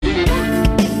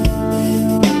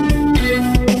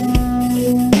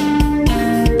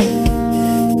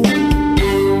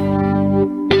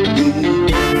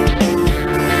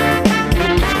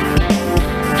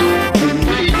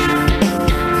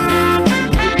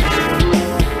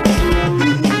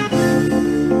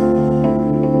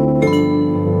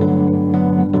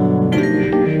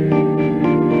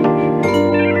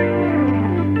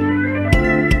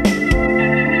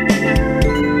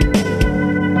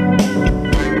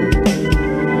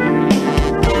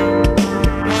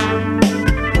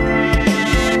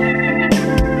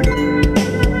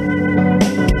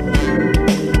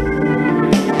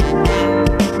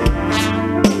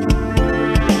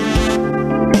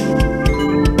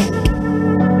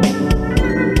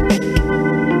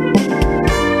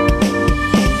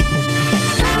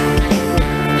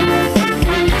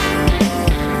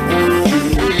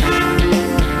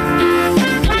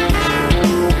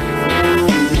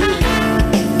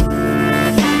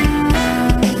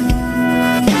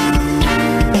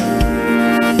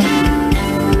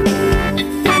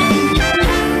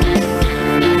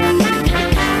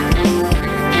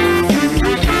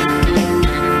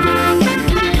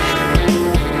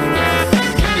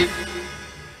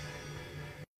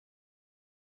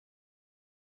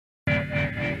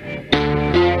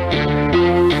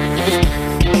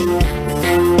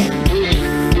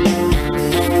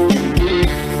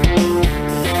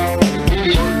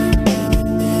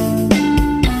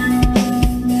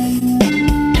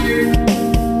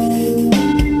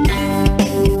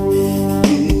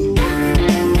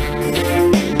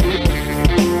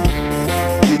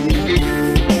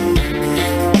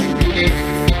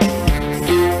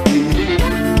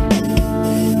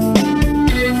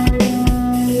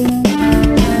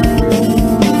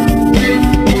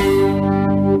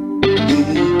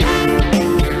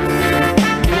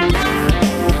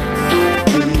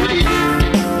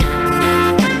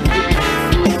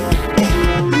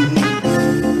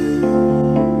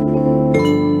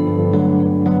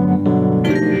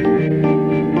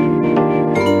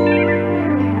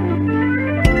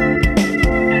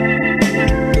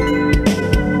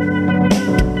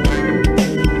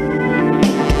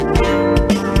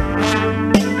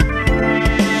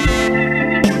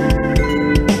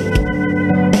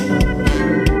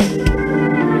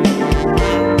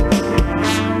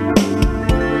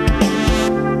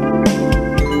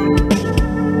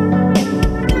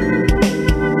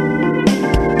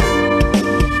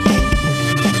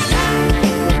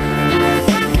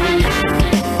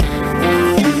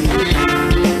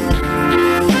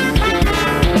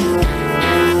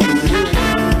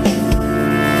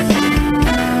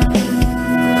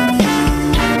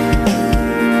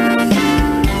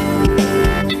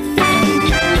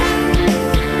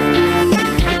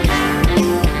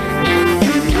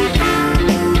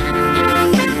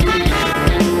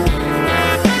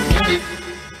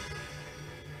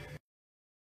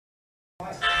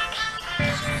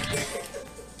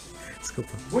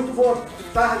Desculpa. Muito boa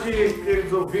tarde,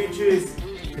 queridos ouvintes,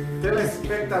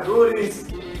 telespectadores,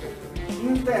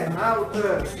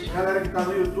 internautas, galera que está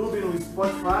no YouTube, no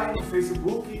Spotify, no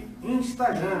Facebook,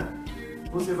 Instagram.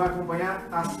 Você vai acompanhar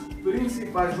as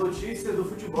principais notícias do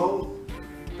futebol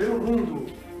pelo mundo.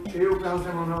 Eu, Carlos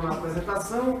Emanuel, na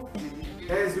apresentação,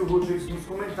 Ezio, Rodrigues nos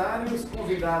comentários,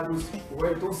 convidados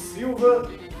Wellington, Silva,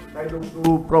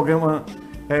 do programa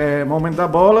Momento da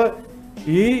Bola,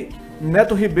 e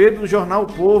Neto Ribeiro do Jornal,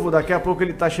 Povo. Daqui a pouco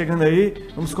ele está chegando aí,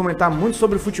 vamos comentar muito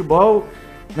sobre futebol.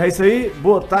 Não é isso aí?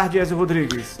 Boa tarde, Ezio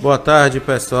Rodrigues. Boa tarde,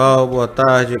 pessoal. Boa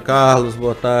tarde, Carlos.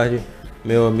 Boa tarde,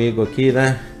 meu amigo aqui,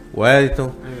 né?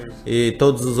 Wellington. E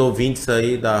todos os ouvintes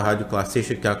aí da Rádio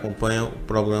Classista que acompanham o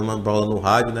programa Bola no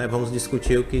Rádio, né? Vamos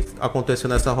discutir o que aconteceu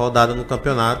nessa rodada no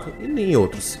campeonato e em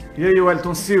outros. E aí,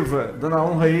 Wellington Silva, dando a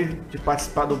honra aí de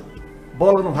participar do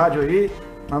Bola no Rádio aí,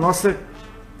 na nossa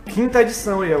quinta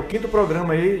edição aí, é o quinto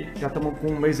programa aí, já estamos com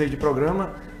um mês aí de programa,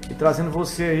 e trazendo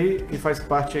você aí, que faz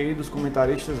parte aí dos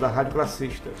comentaristas da Rádio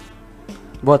Classista.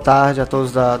 Boa tarde a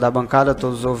todos da bancada, a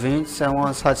todos os ouvintes. É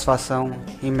uma satisfação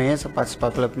imensa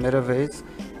participar pela primeira vez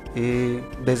e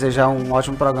desejar um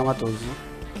ótimo programa a todos. Né?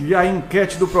 E a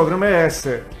enquete do programa é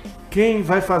essa: quem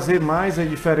vai fazer mais a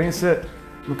diferença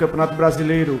no Campeonato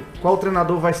Brasileiro? Qual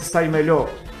treinador vai se sair melhor?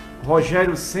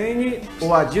 Rogério Ceni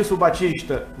ou Adilson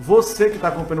Batista? Você que está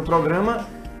acompanhando o programa,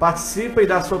 participa e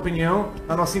dá a sua opinião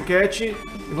na nossa enquete.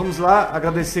 E vamos lá,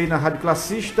 agradecer aí na Rádio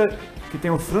Classista, que tem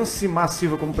o Francimar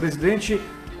Silva como presidente,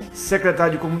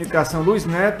 secretário de comunicação Luiz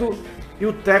Neto e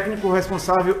o técnico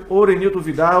responsável Orenilton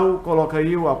Vidal. Coloca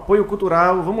aí o apoio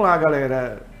cultural. Vamos lá,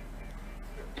 galera.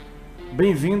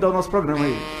 Bem-vindo ao nosso programa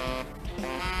aí.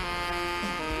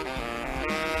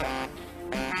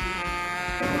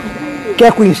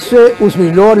 Quer conhecer os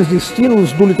melhores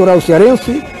destinos do litoral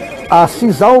cearense?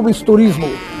 Assis Alves Turismo,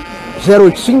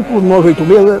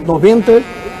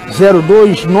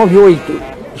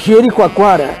 085-986-90-0298.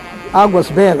 Jericoacoara, Águas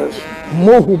Belas,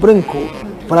 Morro Branco,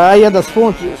 Praia das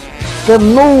Fontes,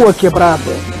 Canoa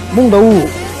Quebrada, Mundaú,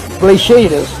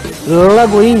 Flecheiras,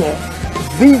 Lagoinha,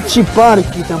 Beach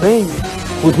Park também,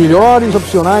 os melhores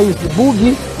opcionais de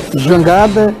buggy,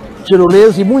 jangada,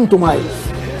 tirolesa e muito mais.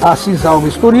 Assis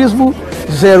Alves Turismo,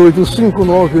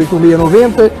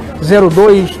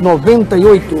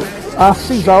 085-986-90-0298.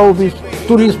 Assis Alves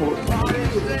Turismo.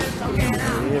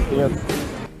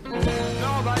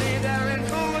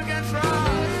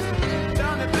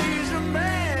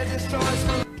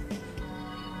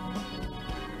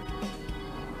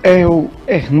 El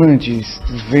Hernandes,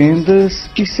 vendas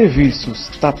e serviços,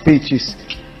 tapetes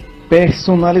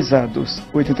personalizados,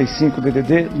 85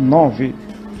 DDD 9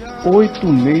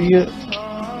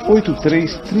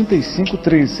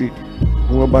 86833513,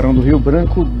 Rua Barão do Rio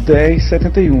Branco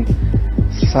 1071,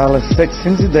 Sala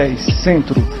 710,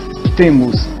 Centro.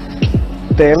 Temos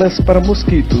telas para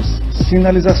mosquitos,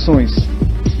 sinalizações,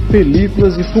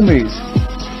 películas e fumês,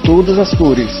 todas as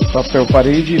cores, papel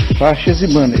parede, faixas e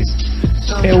banners.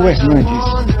 É o Hernandes,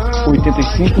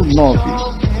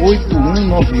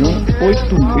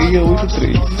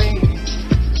 859-8191-8683.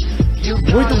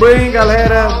 Muito bem,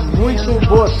 galera, muito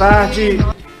boa tarde,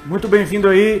 muito bem-vindo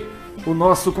aí o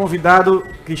nosso convidado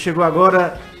que chegou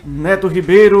agora, Neto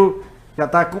Ribeiro, já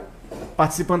está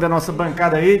participando da nossa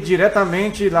bancada aí,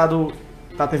 diretamente lá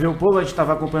da TV O Povo. A gente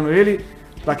estava acompanhando ele,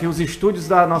 para aqui os estúdios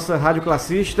da nossa Rádio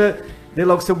Classista. Dê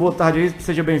logo seu boa tarde aí,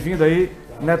 seja bem-vindo aí,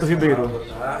 Neto Ribeiro. Boa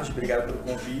tarde, obrigado pelo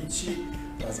convite.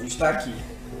 Nós vamos estar aqui.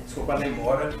 Desculpa a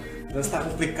demora, não está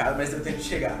complicado, mas deu tempo de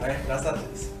chegar, né? Graças a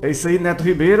Deus. É isso aí, Neto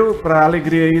Ribeiro, para a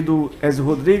alegria aí do Ezio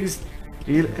Rodrigues.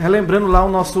 E relembrando lá o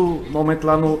nosso momento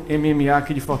lá no MMA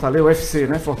aqui de Fortaleza, UFC,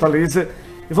 né? Fortaleza.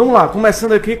 E vamos lá,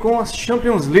 começando aqui com a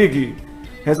Champions League.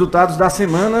 Resultados da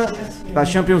semana da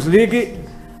Champions League: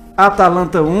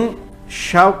 Atalanta 1,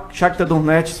 Shakhtar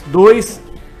Donetsk 2,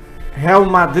 Real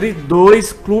Madrid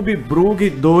 2, Clube Brugge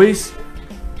 2,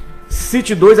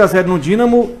 City 2-0 no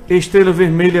Dinamo, Estrela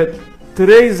Vermelha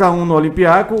 3-1 no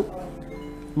Olympiacos,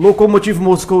 Lokomotiv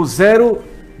Moscou 0,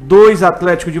 2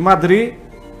 Atlético de Madrid,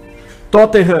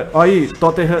 Tottenham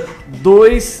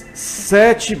 2,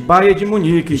 7 Bayern de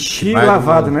Munique. Que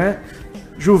lavado, né?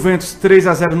 Juventus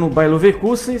 3-0 no Bayer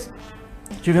Leverkusen.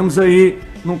 Tivemos aí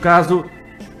no caso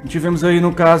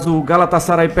o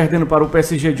Galatasaray perdendo para o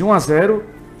PSG de 1-0.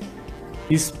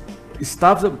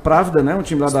 Pravda, né? Um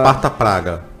time lá da Sparta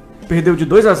Praga. Perdeu de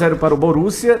 2-0 para o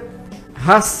Borussia.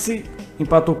 Racing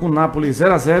empatou com o Napoli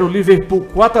 0-0. Liverpool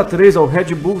 4-3 ao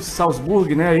Red Bull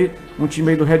Salzburg, né? Aí, um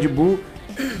time aí do Red Bull.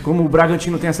 Como o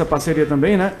Bragantino tem essa parceria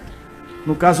também, né?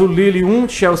 No caso, o Lille 1,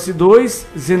 Chelsea 2,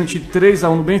 Zenit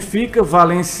 3-1 no Benfica,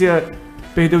 Valência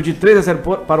perdeu de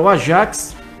 3-0 para o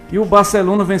Ajax. E o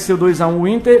Barcelona venceu 2-1 o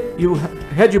Inter. E o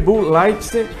Red Bull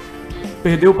Leipzig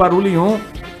perdeu para o Lyon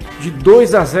de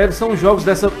 2-0. São os jogos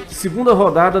dessa segunda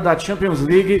rodada da Champions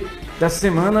League dessa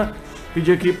semana.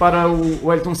 Pedi aqui para o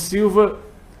Wellington Silva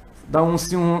dar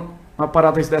uma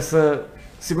parada dessa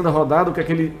segunda rodada, o que é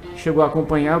que ele chegou a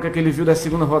acompanhar, o que é que ele viu dessa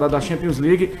segunda rodada da Champions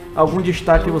League. Algum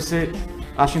destaque que você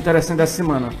acha interessante dessa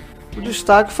semana? O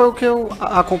destaque foi o que eu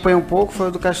acompanhei um pouco, foi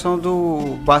a questão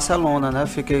do Barcelona, né?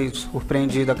 Fiquei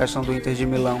surpreendido a questão do Inter de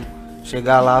Milão.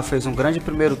 Chegar lá, fez um grande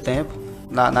primeiro tempo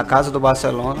na casa do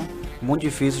Barcelona, muito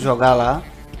difícil jogar lá,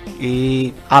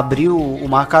 e abriu o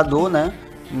marcador, né?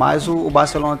 Mas o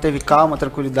Barcelona teve calma,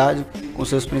 tranquilidade com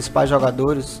seus principais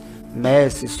jogadores,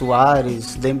 Messi,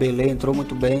 Suárez, Dembélé entrou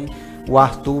muito bem, o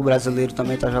Arthur brasileiro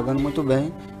também está jogando muito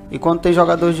bem, e quando tem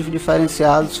jogadores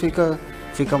diferenciados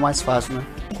fica mais fácil, né?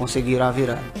 Conseguiram a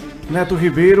virada. Neto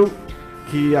Ribeiro,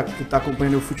 que está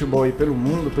acompanhando o futebol aí pelo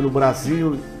mundo, pelo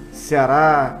Brasil,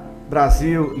 Ceará,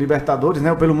 Brasil, Libertadores,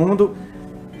 né? Pelo mundo.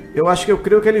 Eu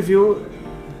creio que ele viu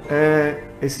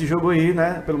esse jogo aí,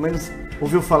 né? Pelo menos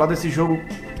ouviu falar desse jogo,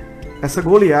 essa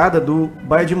goleada do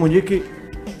Bayern de Munique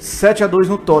 7-2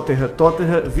 no Tottenham.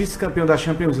 Tottenham, vice-campeão da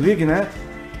Champions League, né?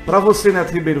 Para você,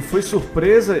 Neto Ribeiro, foi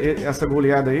surpresa essa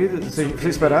goleada aí? Você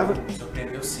esperava?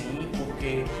 Surpreendeu sim,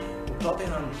 porque o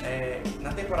Tottenham,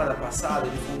 na temporada passada,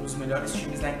 ele foi um dos melhores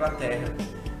times da Inglaterra.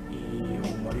 E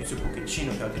o Maurício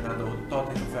Pochettino, que é o treinador do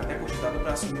Tottenham, foi até cogitado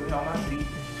para assumir o Real Madrid,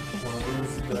 quando o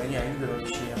Zidane ainda não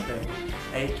tinha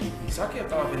a equipe. Só que eu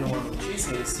estava vendo uma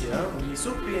notícia esse ano e,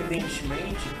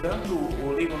 surpreendentemente, tanto o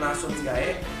Ole Gunnar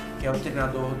Solskjaer, que é o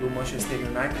treinador do Manchester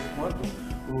United, quanto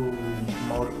o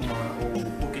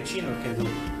Pochettino, que é do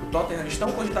Tottenham,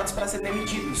 estão cogitados para ser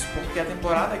demitidos, porque a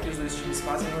temporada que os dois times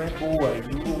fazem não é boa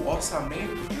e o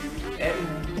orçamento é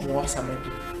um orçamento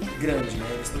grande, né?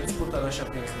 Eles estão disputando a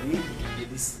Champions League e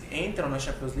eles entram na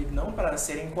Champions League não para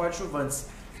serem coadjuvantes.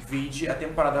 Vide a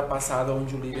temporada passada,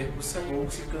 onde o Liverpool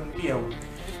chegou-se campeão.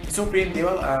 E surpreendeu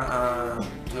a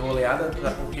goleada,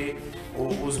 porque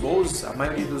os gols, a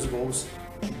maioria dos gols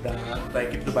da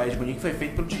equipe do Bayern de Munique foi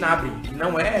feito pelo Gnabry, que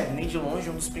não é nem de longe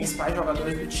um dos principais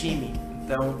jogadores do time.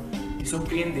 Então,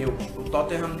 surpreendeu. O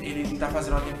Tottenham, ele está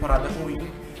fazendo uma temporada ruim,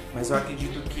 mas eu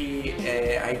acredito que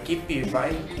a equipe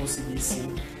vai conseguir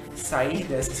sim sair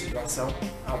dessa situação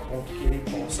ao ponto que ele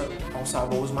possa alçar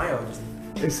voos maiores, né?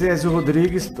 Esse Ezio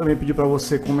Rodrigues também pediu para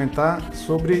você comentar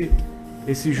sobre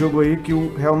esse jogo aí, que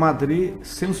o Real Madrid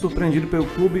sendo surpreendido pelo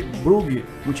clube Brugge,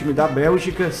 um time da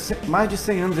Bélgica. Mais de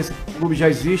 100 anos esse clube já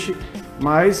existe,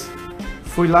 mas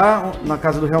foi lá na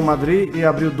casa do Real Madrid e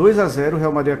abriu 2-0. O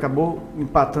Real Madrid acabou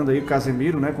empatando aí, o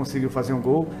Casemiro, né, conseguiu fazer um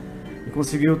gol e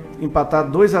conseguiu empatar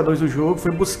 2-2 o jogo.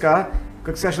 Foi buscar. O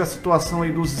que você acha da situação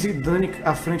aí do Zidane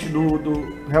à frente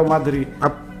do Real Madrid?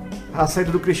 A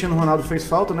saída do Cristiano Ronaldo fez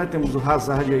falta, né? Temos o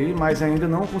Hazard aí, mas ainda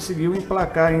não conseguiu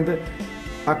emplacar ainda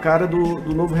a cara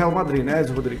do novo Real Madrid, né,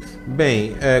 Ezio Rodrigues?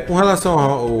 Bem, com relação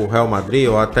ao Real Madrid,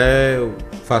 eu até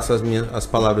faço as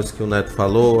palavras que o Neto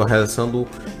falou, a relação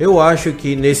eu acho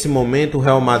que nesse momento o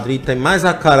Real Madrid tem mais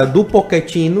a cara do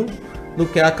Pochettino do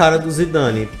que a cara do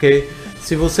Zidane, porque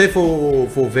se você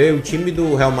for ver o time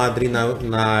do Real Madrid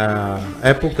na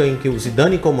época em que o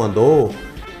Zidane comandou,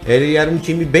 ele era um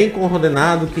time bem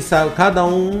coordenado, que cada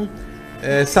um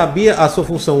sabia a sua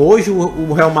função. Hoje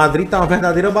o Real Madrid está uma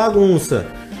verdadeira bagunça.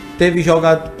 Teve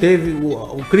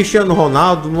o Cristiano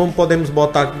Ronaldo, não podemos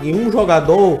botar que um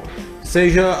jogador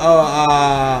seja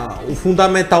o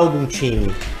fundamental de um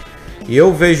time. E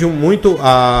eu vejo muito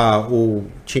o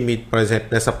time, por exemplo,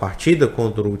 nessa partida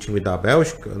contra o time da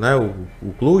Bélgica, né,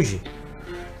 o Cluj,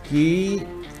 que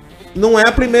não é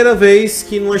a primeira vez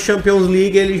que numa Champions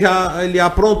League ele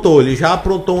aprontou. Ele já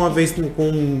aprontou uma vez com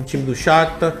o time do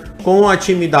Shakhtar, com a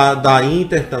time da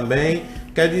Inter também.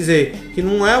 Quer dizer, que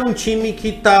não é um time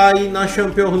que tá aí na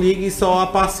Champions League só a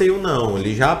passeio, não.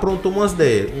 Ele já aprontou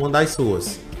uma das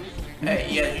suas.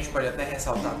 E a gente pode até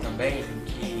ressaltar também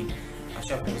que a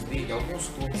Champions League, alguns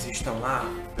clubes estão lá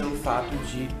pelo fato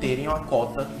de terem uma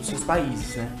cota dos seus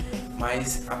países, né?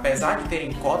 Mas apesar de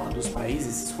terem cota dos países,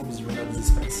 esses clubes de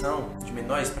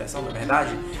menor expressão, na verdade,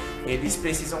 eles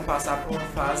precisam passar por uma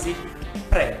fase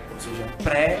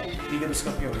pré-Liga dos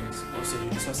Campeões. Ou seja,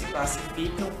 eles só se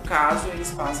classificam caso eles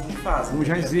passem em fase. Como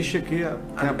já existe aqui a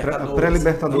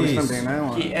pré-Libertadores também,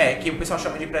 né? Que o pessoal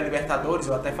chama de pré-Libertadores,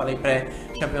 eu até falei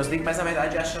pré-Champions League, mas na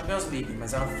verdade é a Champions League.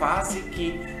 Mas é uma fase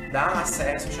que dá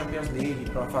acesso à Champions League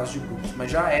para uma fase de grupos.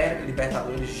 Mas já é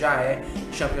Libertadores, já é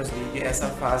Champions League, essa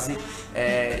fase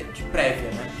de prévia,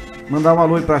 né? Mandar um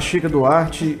alô aí para Chica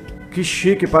Duarte. Que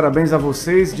chique, parabéns a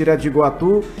vocês, direto de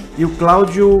Iguatu. E o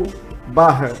Cláudio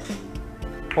Barra.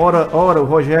 ora, o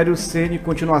Rogério Ceni,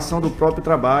 continuação do próprio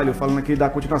trabalho. Falando aqui da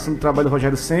continuação do trabalho do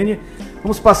Rogério Ceni.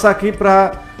 Vamos passar aqui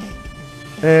para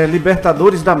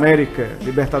Libertadores da América.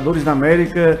 Libertadores da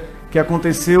América, que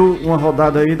aconteceu uma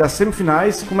rodada aí das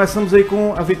semifinais. Começamos aí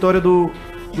com a vitória do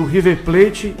River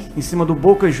Plate em cima do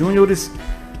Boca Juniors,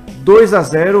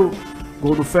 2-0.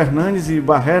 Gol do Fernandes e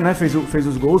Barré, né? Fez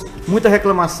os gols. Muita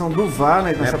reclamação do VAR,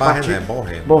 né, nessa partida.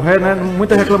 Borré, né?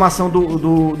 Muita reclamação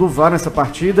do VAR nessa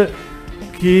partida.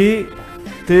 Que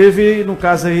teve, no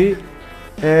caso aí,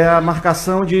 a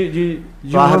marcação de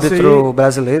um árbitro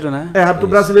brasileiro, né? Árbitro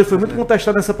brasileiro foi muito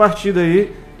contestado nessa partida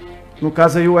aí. No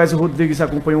caso aí, o Ezio Rodrigues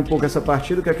acompanhou um pouco essa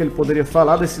partida. O que é que ele poderia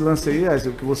falar desse lance aí,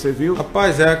 Ezio, que você viu?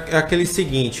 Rapaz, é aquele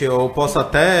seguinte, eu posso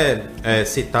até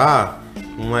citar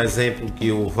um exemplo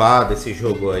que o VAR desse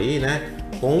jogo aí, né?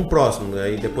 Com o próximo,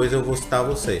 aí depois eu vou citar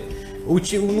você.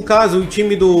 No caso, o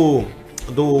time do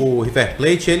River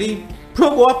Plate, ele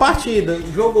jogou a partida,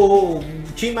 jogou. O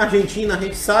time argentino, a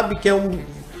gente sabe que é um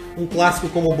clássico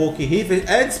como o Boca e River,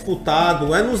 é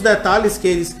disputado, é nos detalhes que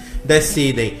eles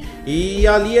decidem. E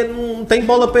ali não tem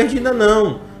bola perdida,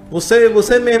 não. Você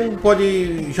mesmo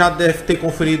já deve ter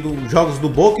conferido jogos do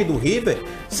Boca e do River.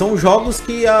 São jogos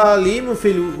que ali, meu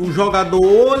filho, o jogador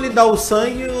ou ele dá o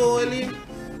sangue ou ele,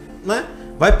 né,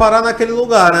 vai parar naquele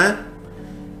lugar, né?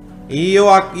 E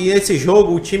esse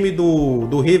jogo, o time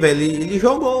do River, ele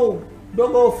jogou,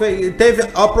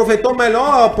 aproveitou melhor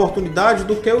a oportunidade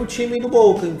do que o time do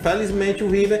Boca. Infelizmente o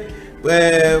River,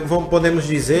 podemos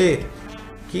dizer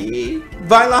que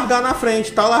vai largar na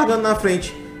frente, tá largando na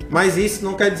frente. Mas isso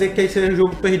não quer dizer que esse seja um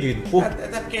jogo perdido.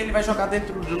 Até porque ele vai jogar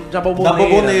dentro da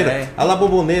Boboneira. Né? A La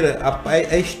Boboneira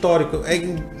é histórico. É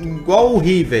igual o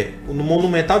River. No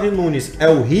Monumental de Nunes é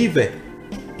o River.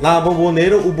 Lá a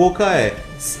Boboneira o Boca é.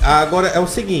 Agora é o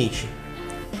seguinte.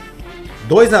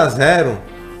 2-0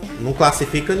 não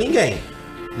classifica ninguém.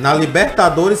 Na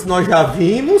Libertadores nós já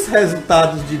vimos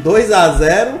resultados de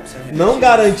 2-0 não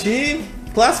garantir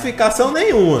classificação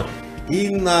nenhuma. E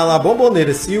na La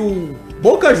Bombonera, se o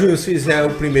Boca Juniors fizer o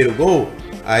primeiro gol,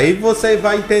 aí você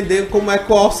vai entender como é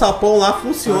que o alçapão lá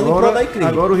funciona em prol da equipe.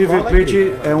 Agora o River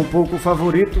Plate é um pouco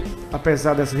favorito,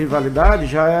 apesar dessa rivalidade,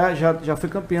 já foi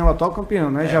campeão, atual campeão,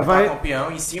 né? Já vai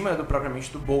campeão em cima propriamente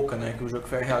do Boca, né? Que o jogo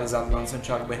foi realizado lá no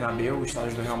Santiago Bernabéu, o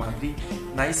estádio do Real Madrid,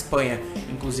 na Espanha.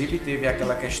 Inclusive teve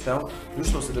aquela questão dos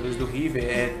torcedores do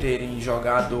River terem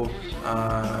jogado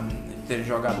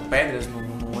pedras no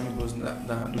ônibus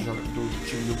do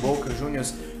time do Boca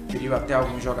Juniors, feriu até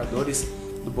alguns jogadores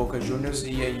do Boca Juniors,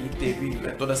 e aí teve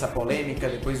toda essa polêmica.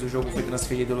 Depois o jogo foi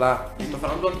transferido lá, estou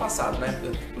falando do ano passado, né?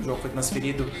 O jogo foi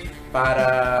transferido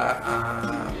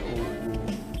para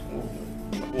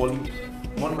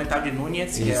o Monumental de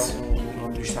Nunes, que é o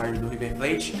nome do estádio do River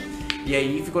Plate. E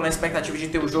aí ficou na expectativa de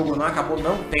ter o jogo, não acabou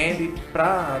não tendo, e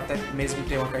para até mesmo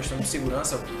ter uma questão de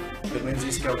segurança, pelo menos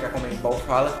isso que é o que a Convidado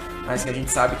fala, mas que a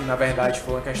gente sabe que na verdade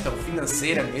foi uma questão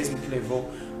financeira mesmo que levou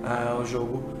o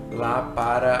jogo lá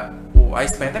para a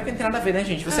Espanha. Até porque não tem nada a ver, né,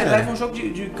 gente? Você leva um jogo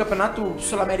de campeonato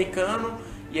sul-americano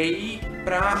e aí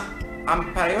para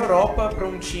a Europa, para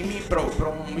um time, para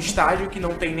um estádio que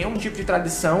não tem nenhum tipo de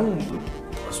tradição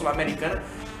sul-americana.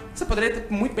 Você poderia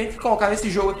muito bem colocar esse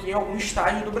jogo aqui em algum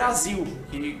estádio do Brasil,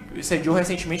 que sediou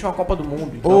recentemente uma Copa do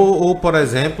Mundo. Então... Ou, por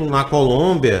exemplo, na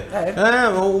Colômbia.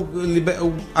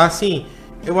 Assim,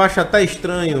 eu acho até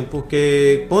estranho,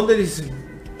 porque quando eles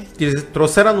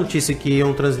trouxeram a notícia que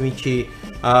iam transmitir,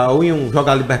 ou iam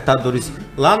jogar Libertadores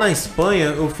lá na Espanha,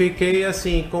 eu fiquei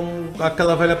assim, com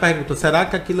aquela velha pergunta: será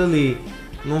que aquilo ali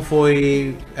não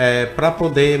foi para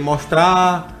poder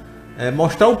mostrar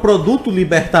o produto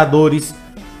Libertadores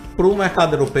para o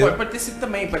mercado europeu? Pode ter sido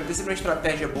também, pode ter sido uma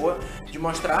estratégia boa de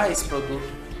mostrar esse produto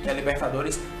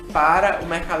Libertadores para o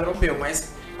mercado europeu,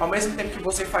 mas ao mesmo tempo que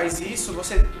você faz isso,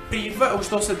 você priva os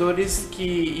torcedores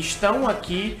que estão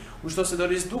aqui, os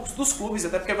torcedores dos clubes,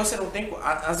 até porque você não tem,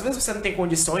 às vezes você não tem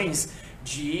condições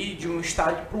de ir de um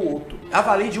estádio para o outro,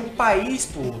 avalie de um país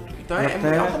para o outro, então é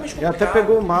altamente complicado. E até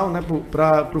pegou mal, né,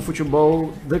 para o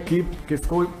futebol daqui, porque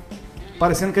ficou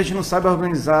parecendo que a gente não sabe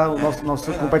organizar o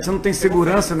nosso competição, não tem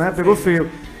segurança, né? Pegou feio.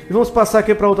 E vamos passar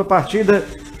aqui para outra partida,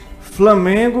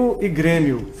 Flamengo e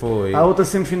Grêmio. Foi. A outra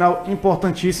semifinal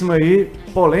importantíssima aí,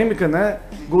 polêmica, né?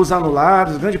 Gols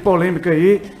anulados, grande polêmica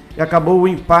aí, e acabou o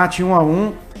empate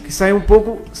 1-1, que saiu um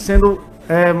pouco sendo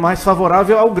mais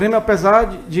favorável ao Grêmio,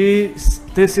 apesar de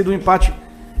ter sido um empate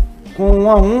com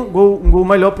 1-1, um gol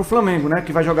melhor para o Flamengo, né?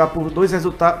 Que vai jogar por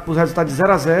resultados de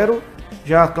 0-0.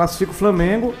 Já classifica o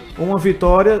Flamengo, uma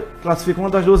vitória classifica uma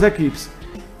das duas equipes.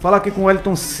 Falar aqui com o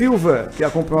Wellington Silva, que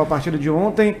acompanhou a partida de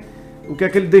ontem. O que é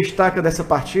que ele destaca dessa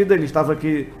partida? Ele estava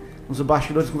aqui nos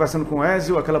bastidores conversando com o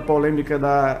Ezio, aquela polêmica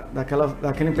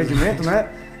daquele impedimento, né?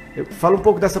 Fala um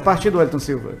pouco dessa partida, Wellington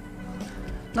Silva.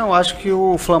 Não, acho que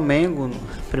o Flamengo, no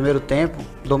primeiro tempo,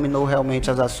 dominou realmente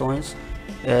as ações.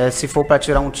 Se for para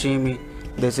tirar um time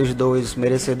desses dois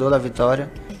merecedor da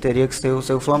vitória, teria que ser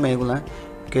o Flamengo, né?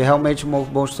 Porque realmente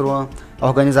mostrou uma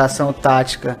organização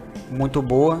tática muito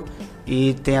boa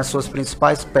e tem as suas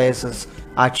principais peças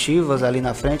ativas ali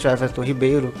na frente, o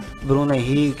Ribeiro, Bruno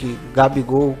Henrique,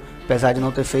 Gabigol, apesar de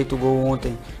não ter feito gol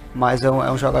ontem, mas é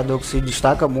um jogador que se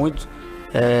destaca muito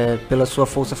pela sua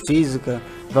força física,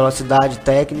 velocidade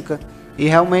técnica, e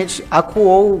realmente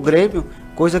acuou o Grêmio,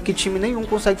 coisa que time nenhum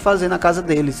consegue fazer na casa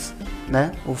deles,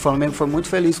 né? O Flamengo foi muito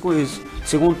feliz com isso.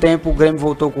 Segundo tempo o Grêmio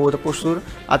voltou com outra postura,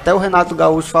 até o Renato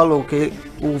Gaúcho falou que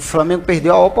o Flamengo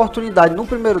perdeu a oportunidade no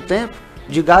primeiro tempo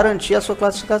de garantir a sua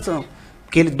classificação,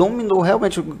 porque ele dominou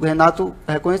realmente, o Renato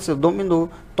reconheceu, dominou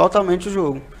totalmente o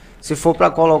jogo. Se for para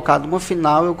colocar numa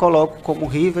final, eu coloco como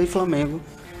River e Flamengo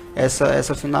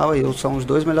essa final aí, são os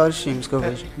dois melhores times que eu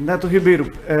vejo. Neto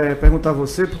Ribeiro, perguntar a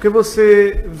você, porque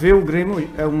você vê o Grêmio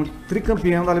é um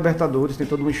tricampeão da Libertadores, tem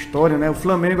toda uma história, né? O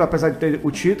Flamengo, apesar de ter o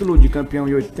título de campeão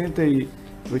em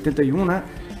 81, né?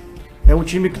 É um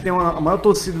time que tem a maior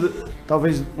torcida,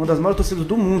 talvez uma das maiores torcidas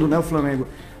do mundo, né? O Flamengo.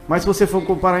 Mas se você for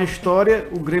comparar a história,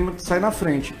 o Grêmio sai na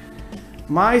frente.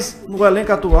 Mas no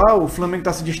elenco atual, o Flamengo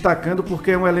está se destacando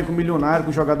porque é um elenco milionário,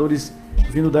 com jogadores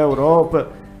vindo da Europa,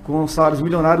 com salários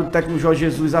milionários, o técnico Jorge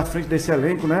Jesus à frente desse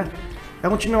elenco, né? É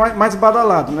um time mais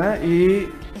badalado, né? E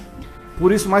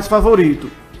por isso mais favorito.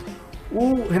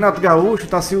 O Renato Gaúcho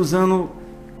está se usando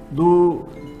do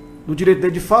direito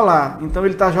dele de falar. Então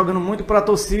ele está jogando muito para a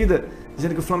torcida,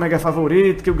 dizendo que o Flamengo é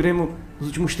favorito, que o Grêmio nos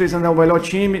últimos 3 anos é o melhor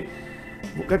time.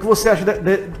 O que é que você acha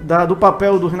do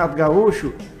papel do Renato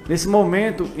Gaúcho nesse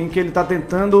momento em que ele está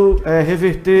tentando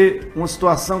reverter uma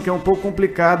situação que é um pouco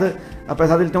complicada,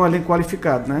 apesar dele ter um elenco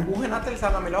qualificado, né? O Renato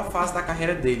está na melhor fase da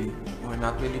carreira dele. O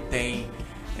Renato ele tem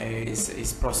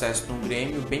esse processo no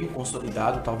Grêmio bem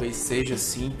consolidado, talvez seja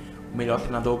sim o melhor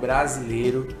treinador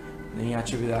brasileiro em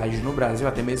atividade no Brasil,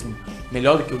 até mesmo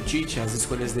melhor do que o Tite. As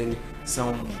escolhas dele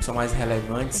são mais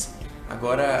relevantes.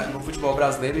 Agora, no futebol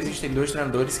brasileiro existem 2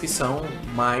 treinadores que são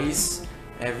mais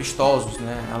vistosos,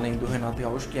 né? Além do Renato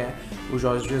Gaúcho, que é o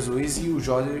Jorge Jesus e o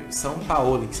Jorge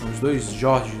Sampaoli, que são os 2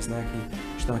 Jorges, né?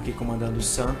 Que estão aqui comandando o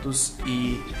Santos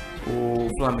e o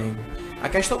Flamengo. A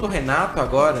questão do Renato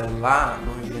agora, lá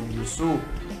no Rio Grande do Sul,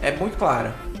 é muito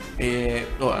clara.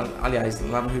 Aliás,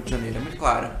 lá no Rio de Janeiro, é muito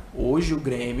clara. Hoje o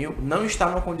Grêmio não está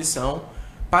numa condição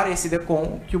parecida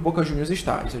com que o Boca Juniors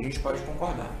está. Isso a gente pode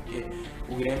concordar, porque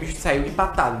o Grêmio saiu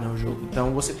empatado no jogo.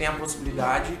 Então você tem a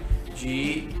possibilidade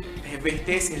de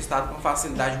reverter esse resultado com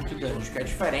facilidade muito grande, que é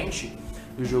diferente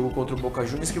do jogo contra o Boca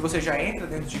Juniors, que você já entra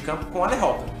dentro de campo com a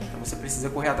derrota. Então você precisa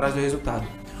correr atrás do resultado.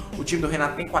 O time do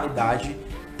Renato tem qualidade,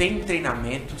 tem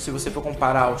treinamento. Se você for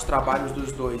comparar os trabalhos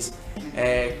dos dois,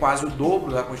 é quase o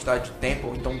dobro da quantidade de tempo,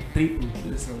 ou então triplo,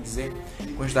 por assim dizer,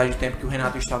 quantidade de tempo que o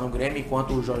Renato está no Grêmio,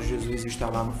 enquanto o Jorge Jesus está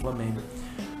lá no Flamengo.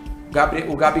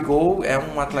 O Gabigol é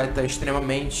um atleta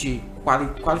extremamente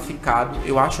qualificado.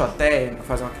 Eu acho até, vou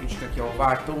fazer uma crítica aqui ao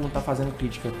VAR, que todo mundo está fazendo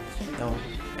crítica. Então,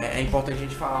 é importante a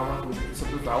gente falar uma coisa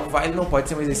sobre o VAR. O VAR ele não pode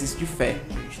ser um exercício de fé.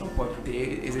 A gente não pode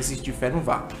ter exercício de fé no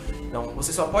VAR. Então,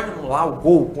 você só pode anular o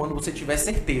gol quando você tiver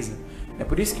certeza. É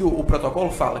por isso que o protocolo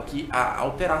fala que a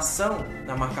alteração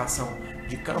na marcação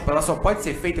de campo, ela só pode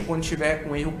ser feita quando tiver com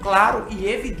um erro claro e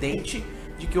evidente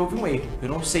de que houve um erro. Eu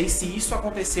não sei se isso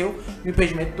aconteceu no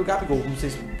impedimento do Gabigol. Não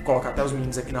sei se colocar até os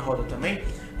meninos aqui na roda também,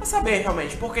 para saber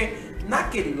realmente, porque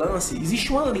naquele lance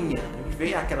existe uma linha. A gente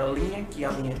vê aquela linha, que é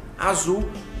a linha azul,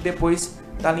 depois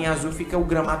da linha azul fica o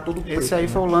gramado todo preto. Esse aí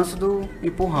foi o lance do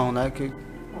empurrão, né? Que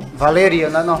valeria,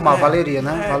 não é normal, valeria,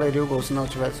 né? Valeria o gol se não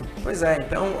tivesse. Pois é,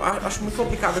 então acho muito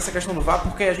complicado essa questão do VAR,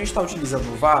 porque a gente está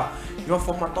utilizando o VAR de uma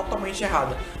forma totalmente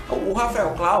errada. O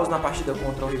Rafael Claus, na partida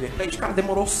contra o River Plate, cara,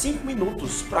 demorou 5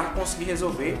 minutos para conseguir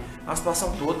resolver a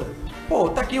situação toda. Pô,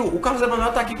 tá aqui, o Carlos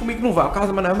Emanuel tá aqui comigo no VAR. O Carlos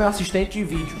Emanuel é meu assistente de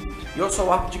vídeo e eu sou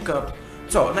o árbitro de campo.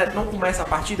 Só, Neto, não começa a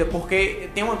partida porque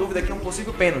tem uma dúvida aqui, um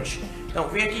possível pênalti. Então,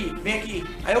 vem aqui.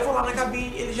 Aí eu vou lá na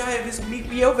cabine, ele já revisa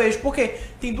comigo e eu vejo. Porque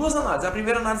tem 2 análises. A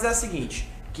primeira análise é a seguinte,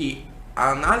 que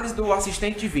a análise do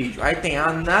assistente de vídeo. Aí tem a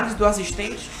análise do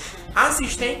assistente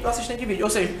do assistente de vídeo. Ou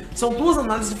seja, são 2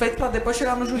 análises feitas para depois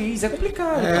chegar no juiz. É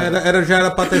complicado. Já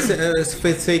era para ter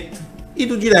feito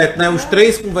ido direto, né? Os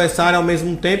 3 conversarem ao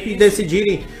mesmo tempo e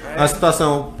decidirem a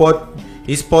situação.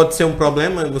 Isso pode ser um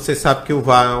problema. Você sabe que o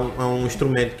VAR é um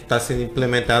instrumento que está sendo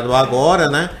implementado agora,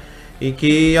 né? E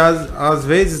que às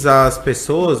vezes as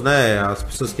pessoas, né? As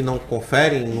pessoas que não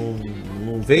conferem,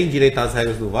 não veem direito as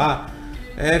regras do VAR,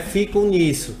 ficam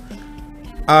nisso.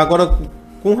 Agora,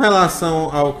 com relação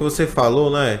ao que você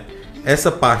falou, né?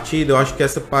 Essa partida, eu acho que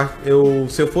essa parte,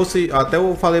 se eu fosse, até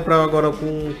eu falei para agora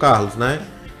com o Carlos, né?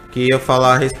 Que ia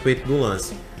falar a respeito do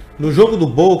lance. No jogo do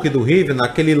Boca e do River,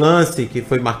 naquele lance que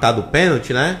foi marcado o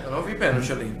pênalti, né? Eu não vi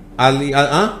pênalti ali.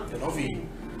 Eu não vi.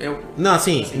 Não,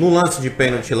 assim, no lance de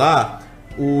pênalti lá,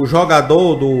 o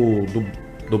jogador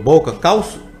do Boca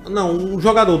um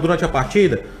jogador durante a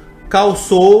partida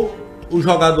calçou o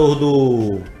jogador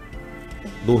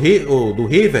do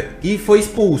River e foi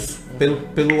expulso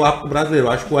pelo árbitro brasileiro.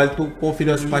 Acho que o Wellington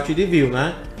conferiu essa partida e viu,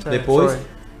 né? Depois. Foi.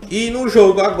 E no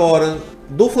jogo agora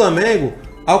do Flamengo,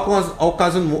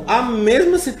 ocasionou a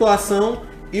mesma situação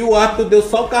e o árbitro deu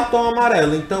só o cartão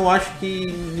amarelo. Então acho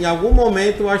que em algum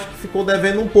momento ficou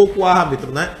devendo um pouco o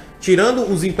árbitro, né? Tirando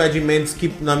os impedimentos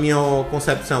que na minha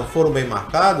concepção foram bem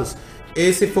marcados,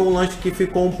 esse foi um lance que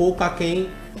ficou um pouco aquém,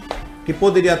 que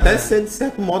poderia até ser de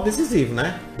certo modo decisivo,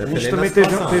 né? A gente também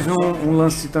teve um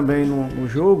lance também no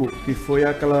jogo, que foi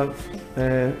aquele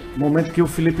momento que o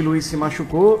Felipe Luiz se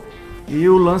machucou e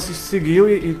o lance seguiu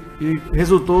e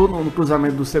resultou no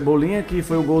cruzamento do Cebolinha, que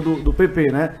foi o gol do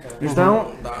PP, né?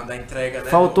 Então, da entrega, né?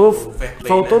 Faltou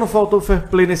não faltou fair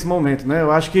play nesse momento, né?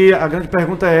 Eu acho que a grande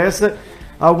pergunta é essa.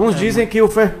 Alguns dizem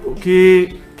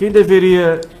que quem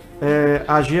deveria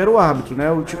agir era o árbitro,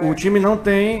 né? O time não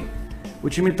tem... O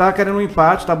time tá querendo um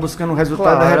empate, tá buscando um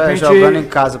resultado, claro, de repente... jogando em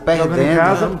casa,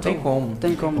 perdendo, não tem como. Não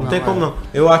tem como não.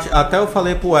 Até eu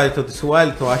falei pro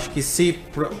Wellington, acho que se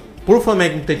pro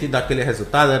Flamengo não ter tido aquele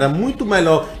resultado, era muito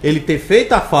melhor ele ter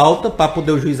feito a falta para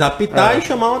poder o juiz apitar e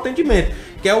chamar um atendimento.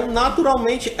 Que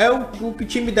naturalmente é o que o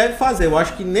time deve fazer. Eu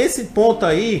acho que nesse ponto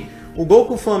aí, o gol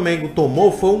que o Flamengo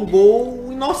tomou foi um gol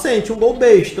inocente, um gol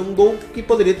besta, um gol que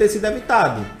poderia ter sido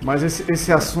evitado. Mas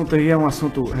esse assunto aí é um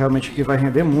assunto realmente que vai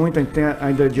render muito. A gente tem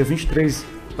ainda dia 23,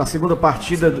 a segunda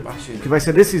partida, que vai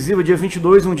ser decisiva. Dia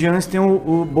 22, um dia antes, tem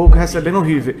o Boca recebendo o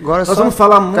River. Agora, nós vamos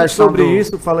falar muito sobre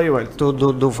isso. Fala aí, Wellington.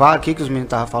 Do VAR aqui, que os meninos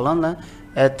estavam falando, né?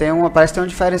 Parece que tem uma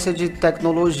diferença de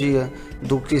tecnologia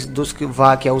dos que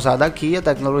VAR que é usado aqui, a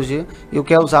tecnologia, e o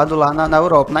que é usado lá na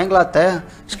Europa. Na Inglaterra,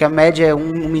 acho que a média é 1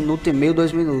 minuto e meio,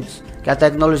 2 minutos. Que a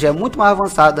tecnologia é muito mais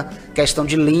avançada, questão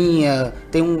de linha,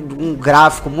 tem um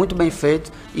gráfico muito bem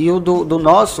feito. E o do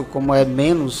nosso, como é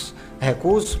menos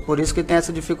recurso, por isso que tem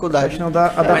essa dificuldade.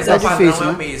 Mas o padrão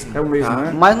é o mesmo. É o mesmo,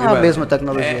 né? Mas não é a mesma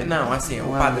tecnologia. Não, assim,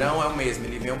 o padrão é o mesmo,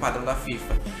 ele vem um padrão da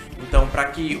FIFA. Então, para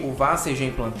que o VAR seja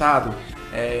implantado,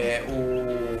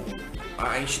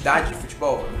 a entidade de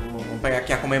futebol, vamos pegar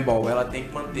aqui a Conmebol, ela tem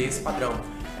que manter esse padrão.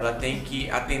 Ela tem que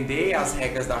atender às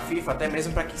regras da FIFA, até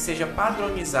mesmo para que seja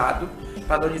padronizada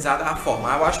a forma.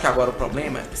 Eu acho que agora o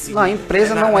problema... Não, a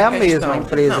empresa não é a mesma.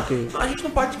 A gente não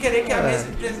pode querer que a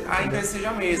empresa seja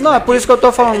a mesma. Não, é por isso que eu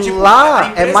estou falando.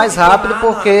 Lá é mais rápido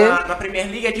porque... Na Premier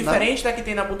League é diferente da que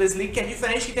tem na Bundesliga, que é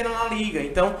diferente que tem na Liga.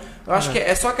 Então, eu acho que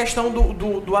é só a questão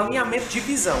do alinhamento de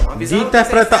visão.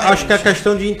 Acho que é a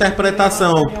questão de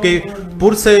interpretação, porque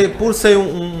por ser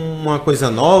uma coisa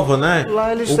nova, né? Lá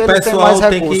o pessoal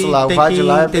tem que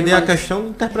entender a questão de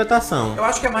interpretação. Eu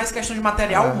acho que é mais questão de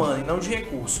material humano e não de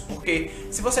recurso. Porque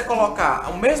se você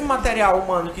colocar o mesmo material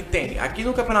humano que tem aqui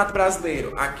no Campeonato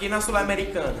Brasileiro, aqui na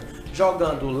Sul-Americana,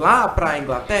 jogando lá pra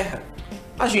Inglaterra,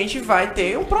 a gente vai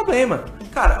ter um problema.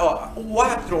 Cara, o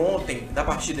árbitro ontem da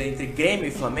partida entre Grêmio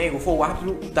e Flamengo foi o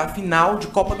árbitro da final de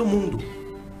Copa do Mundo.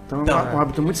 Então um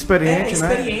árbitro muito experiente,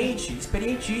 né?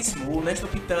 Experientíssimo, o Neto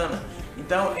Pitana.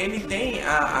 Então, ele tem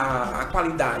a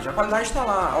qualidade. A qualidade está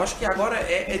lá. Eu acho que agora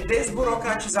é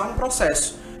desburocratizar um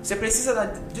processo. Você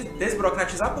precisa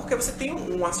desburocratizar porque você tem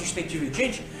um assistente de vídeo.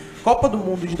 Gente, Copa do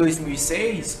Mundo de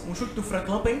 2006, um chute do Frank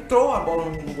Lampard entrou a bola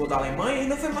no gol da Alemanha e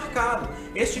não foi marcado.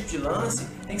 Esse tipo de lance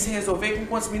tem que se resolver com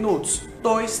quantos minutos?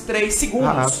 2, 3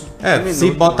 segundos.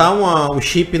 Se botar um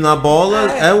chip na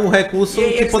bola, é um recurso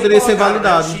que poderia ser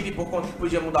validado. O chip, por conta que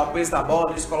podia mudar o peso da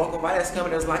bola, eles colocam várias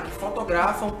câmeras lá que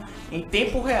fotografam em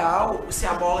tempo real se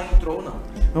a bola entrou ou não.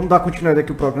 Vamos dar continuidade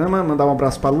aqui ao programa, mandar um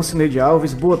abraço para Lucineide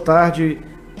Alves. Boa tarde,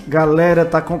 galera,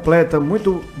 tá completa,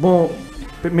 muito bom,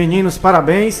 meninos,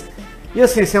 parabéns. E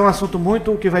assim, esse é um assunto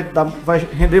muito que vai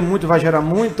render muito, vai gerar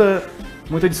muita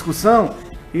discussão.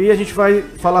 E a gente vai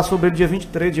falar sobre o dia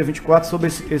 23, dia 24, sobre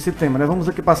esse tema, né? Vamos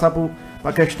aqui passar para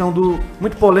a questão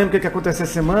muito polêmica que aconteceu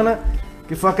essa semana,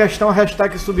 que foi a hashtag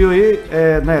que subiu aí,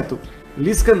 Neto.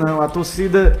 Lisca não, a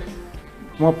torcida,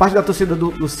 uma parte da torcida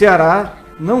do Ceará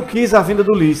não quis a vinda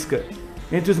do Lisca.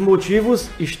 Entre os motivos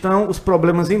estão os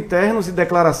problemas internos e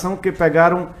declaração que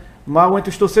pegaram mal entre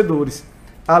os torcedores.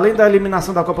 Além da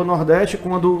eliminação da Copa Nordeste,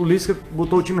 quando o Lisca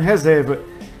botou o time reserva.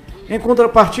 Em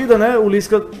contrapartida, né, o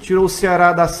Lisca tirou o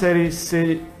Ceará da Série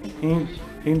C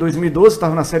em 2012,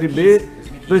 estava na Série B,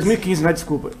 2015, né,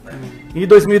 desculpa. E em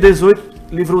 2018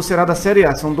 livrou o Ceará da Série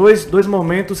A. São dois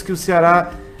momentos que o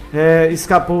Ceará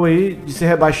escapou aí de ser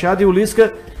rebaixado, e o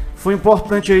Lisca foi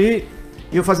importante aí.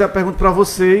 E eu fazer a pergunta para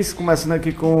vocês, começando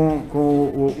aqui com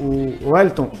o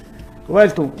Wellington.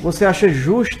 Wellington, você acha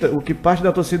justa o que parte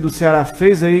da torcida do Ceará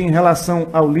fez aí em relação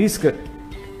ao Lisca,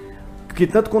 que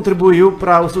tanto contribuiu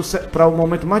para o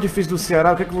momento mais difícil do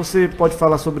Ceará? O que é que você pode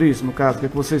falar sobre isso, no caso? O que é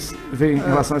que vocês veem em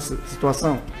relação a essa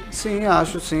situação? Sim,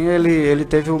 acho sim. Ele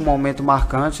teve um momento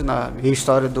marcante na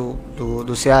história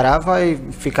do Ceará, vai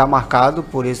ficar marcado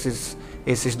por esses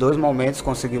dois momentos,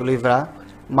 conseguiu livrar,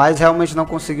 mas realmente não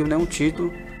conseguiu nenhum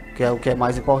título, que é o que é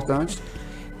mais importante.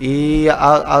 E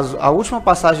a última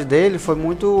passagem dele foi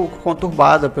muito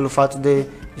conturbada pelo fato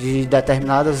de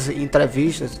determinadas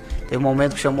entrevistas. Tem um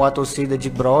momento que chamou a torcida de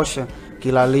broxa,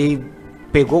 que lá ali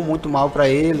pegou muito mal para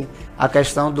ele. A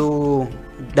questão do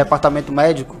departamento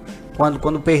médico,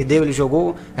 quando perdeu, ele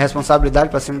jogou a responsabilidade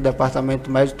para cima do departamento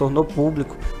médico, tornou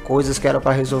público coisas que era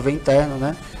para resolver interno,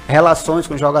 né? Relações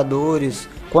com jogadores.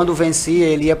 Quando vencia,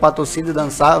 ele ia para a torcida e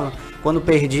dançava. Quando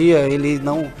perdia, ele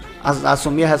não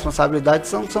assumia a responsabilidade.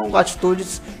 São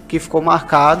atitudes que ficou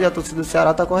marcado, e a torcida do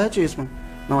Ceará está corretíssima.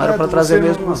 Não era para trazer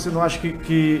mesmo. Você não acha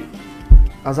que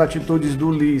as atitudes do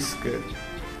Lisca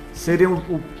seriam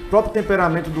o próprio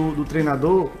temperamento do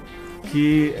treinador,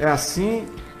 que é assim,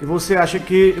 e você acha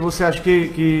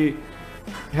que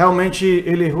realmente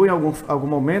ele errou em algum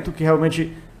momento, que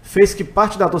realmente fez que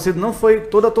parte da torcida, não foi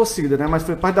toda a torcida, né, mas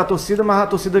foi parte da torcida, mas a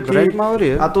torcida que grande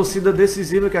maioria, a torcida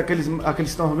decisiva, que é aqueles que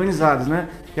estão organizados, né,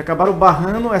 que acabaram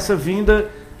barrando essa vinda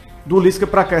do Lisca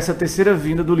para cá, essa terceira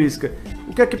vinda do Lisca.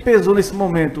 O que é que pesou nesse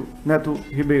momento, Neto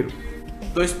Ribeiro?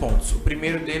 2 pontos. O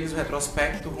primeiro deles, o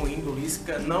retrospecto ruim do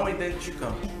Lisca, não é dentro de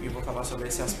campo. E eu vou falar sobre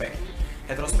esse aspecto.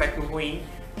 Retrospecto ruim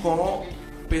com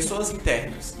pessoas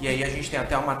internas. E aí a gente tem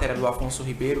até uma matéria do Afonso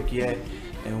Ribeiro, que é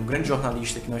um grande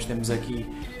jornalista que nós temos aqui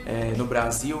no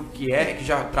Brasil, que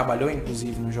já trabalhou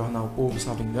inclusive no Jornal Povo, se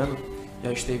não me engano,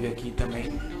 já esteve aqui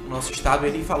também no nosso estado.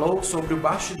 Ele falou sobre o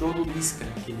bastidor do Lisca,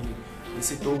 que ele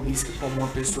citou o Lisca como uma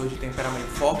pessoa de temperamento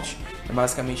forte. É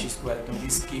basicamente isso que o Wellington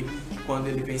disse, que quando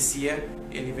ele vencia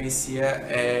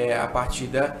a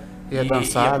partida ia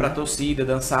para a torcida,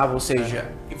 dançava, ou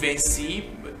seja, venci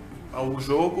o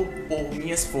jogo por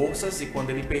minhas forças, e quando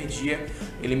ele perdia,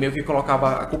 ele meio que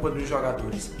colocava a culpa dos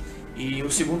jogadores. E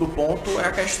o segundo ponto é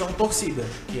a questão torcida,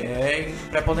 que é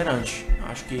preponderante.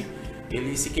 Acho que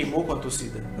ele se queimou com a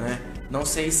torcida, né? Não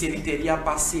sei se ele teria a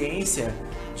paciência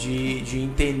de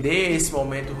entender esse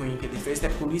momento ruim que ele fez, até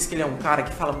porque o Lisca, ele é um cara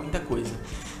que fala muita coisa.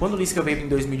 Quando o Lisca veio em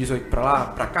 2018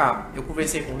 pra cá, eu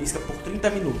conversei com o Lisca por 30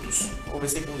 minutos.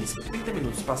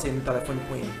 Passei no telefone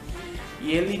com ele.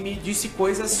 E ele me disse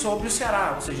coisas sobre o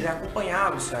Ceará, ou seja, ele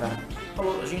acompanhava o Ceará.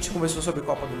 A gente conversou sobre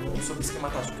Copa do Mundo, sobre o esquema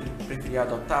tático que ele preferia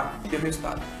adotar, deu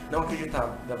resultado. Não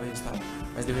acreditava que dava resultado,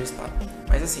 mas deu resultado.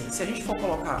 Mas assim, se a gente for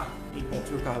colocar em ponto,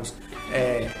 viu, Carlos,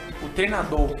 o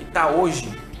treinador que está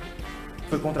hoje,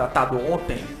 foi contratado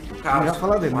ontem, no caso, já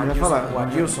falar dele, o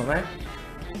Adilson, né?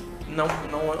 Não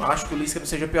acho que o Lisca não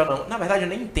seja pior, não. Na verdade, eu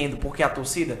nem entendo porque a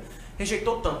torcida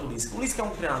rejeitou tanto o Lisca. O Lisca é um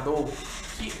treinador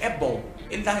que é bom,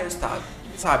 ele dá resultado,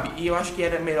 sabe? E eu acho que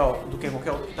era melhor do que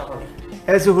qualquer outro que estava ali.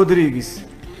 Ezio Rodrigues,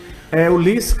 o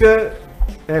Lisca,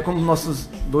 como nossos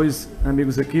dois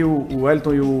amigos aqui, o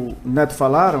Wellington e o Neto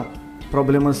falaram,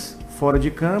 problemas fora de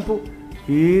campo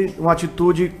e uma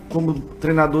atitude como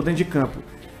treinador dentro de campo.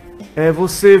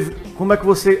 Como é que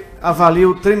você avalia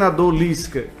o treinador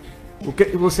Lisca? O que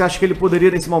você acha que ele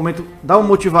poderia, nesse momento, dar uma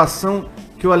motivação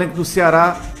que o elenco do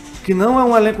Ceará, que não é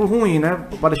um elenco ruim, né?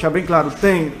 Para deixar bem claro,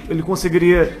 ele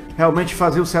conseguiria realmente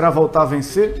fazer o Ceará voltar a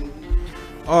vencer?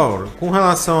 Com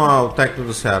relação ao técnico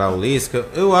do Ceará, o Lisca,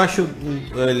 eu acho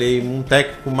ele um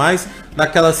técnico mais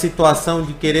daquela situação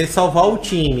de querer salvar o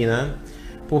time, né?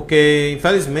 Porque,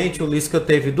 infelizmente, o Lisca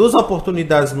teve 2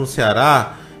 oportunidades no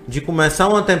Ceará de começar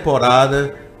uma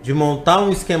temporada, de montar um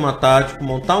esquema tático,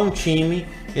 montar um time,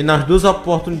 e nas 2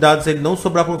 oportunidades ele não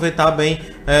soube aproveitar bem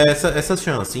essa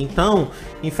chance. Então,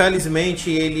 infelizmente,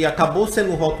 ele acabou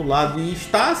sendo rotulado e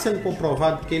está sendo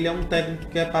comprovado que ele é um técnico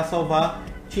que é para salvar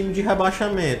time de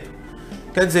rebaixamento.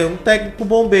 Quer dizer, um técnico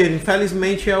bombeiro.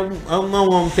 Infelizmente,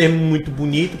 não é um termo muito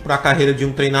bonito para a carreira de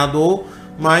um treinador,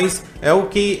 mas é o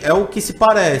que se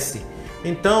parece.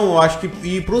 Então, eu acho que,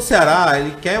 e para o Ceará,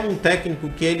 ele quer um técnico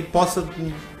que ele possa,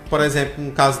 por exemplo,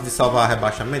 no caso de salvar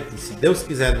rebaixamento, se Deus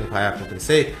quiser não vai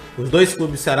acontecer, os 2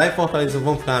 clubes, Ceará e Fortaleza,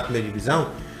 vão ficar na primeira divisão.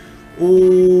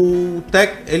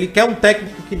 ele quer um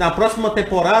técnico que na próxima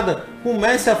temporada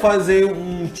comece a fazer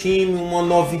um time, uma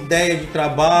nova ideia de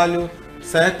trabalho,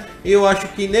 certo? E eu acho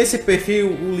que nesse perfil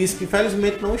o Lisca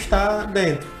infelizmente não está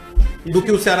dentro do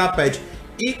que o Ceará pede.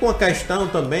 E com a questão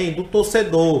também do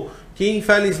torcedor, que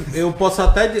infelizmente eu posso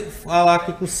até falar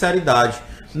aqui com sinceridade,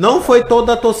 não foi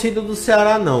toda a torcida do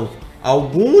Ceará não.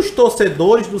 Alguns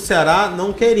torcedores do Ceará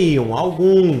não queriam,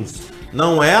 alguns.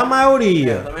 Não é a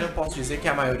maioria. Eu também não posso dizer que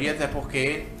é a maioria, até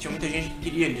porque tinha muita gente que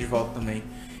queria ele de volta também.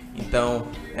 Então,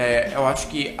 eu acho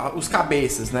que os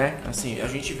cabeças, né? Assim, a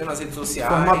gente vê nas redes sociais...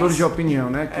 Formadores de opinião,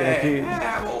 né?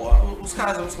 Os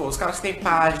caras que têm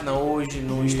página hoje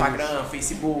no Instagram,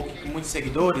 Facebook, com muitos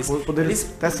seguidores... Poderia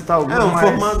até citar alguns,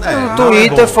 o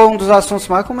Twitter foi um dos assuntos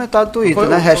mais comentados do Twitter,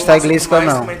 né? Hashtag Lisca não.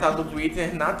 Foi o mais comentado do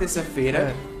Twitter na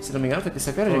terça-feira. Se não me engano, foi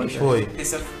terça-feira, gente? Foi.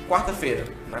 Quarta-feira.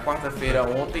 Na quarta-feira,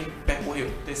 ontem, percorreu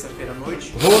terça-feira à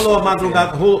noite. Rolou a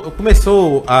madrugada,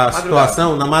 começou a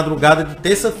situação na madrugada de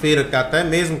terça-feira, que até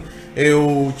mesmo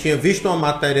eu tinha visto uma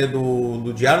matéria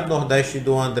do Diário do Nordeste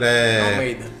do André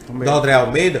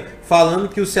Almeida, falando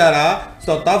que o Ceará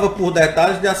só estava por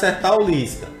detalhes de acertar o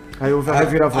Lisca. Aí houve a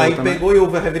reviravolta. Aí pegou e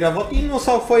houve a reviravolta. E não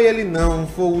só foi ele não,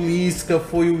 foi o Lisca,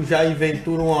 foi o Jair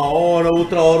Ventura uma hora,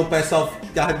 outra hora o pessoal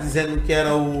ficava dizendo que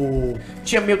era o...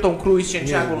 Tinha Milton Cruz, tinha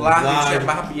Thiago Largue, tinha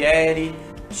Barbieri,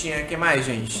 tinha... que mais,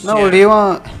 gente? Não, eu li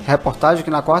uma reportagem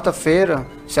que na quarta-feira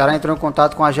o Ceará entrou em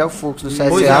contato com a Agel Fux do CSA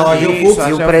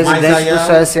e o presidente do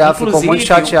CSA ficou muito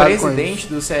chateado com isso. O presidente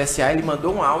do CSA, ele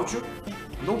mandou um áudio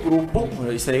no grupo,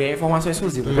 isso aí é informação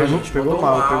exclusiva, a gente pegou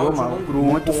mal. Num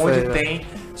grupo onde tem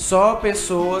só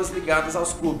pessoas ligadas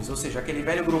aos clubes, ou seja, aquele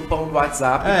velho grupão do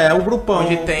WhatsApp, o grupão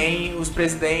onde tem os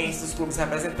presidentes dos clubes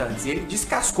representantes, e ele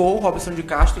descascou o Robson de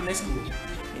Castro nesse grupo.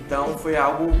 Então foi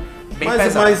algo bem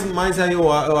pesado. Mas aí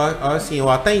eu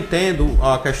até entendo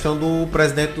a questão do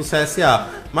presidente do CSA,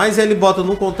 mas ele bota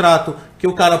no contrato que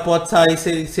o cara pode sair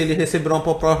se ele receber uma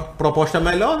proposta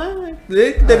melhor, né?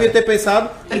 Ele devia ter pensado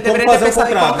em como fazer um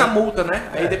contrato. Coloca a multa, né?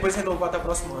 Aí depois renovou até o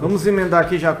próximo ano. Vamos emendar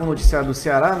aqui já com o noticiário do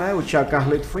Ceará, né? O Thiago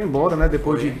Carleto foi embora, né?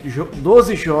 Depois de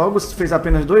 12 jogos, fez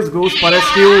apenas 2 gols.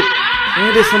 Parece que o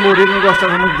Anderson Moreira não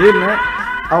gostava muito dele, né?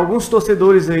 Alguns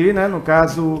torcedores aí, né? No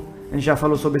caso, a gente já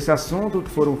falou sobre esse assunto, que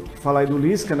foram falar aí do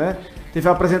Lisca, né? Teve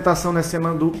a apresentação nessa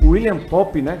semana do William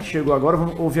Pop, né? Que chegou agora,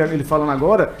 vamos ouvir ele falando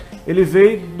agora. Ele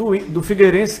veio do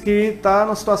Figueirense, que tá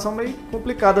numa situação meio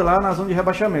complicada lá na zona de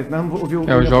rebaixamento, né? Vamos ouvir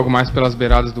eu jogo mais pelas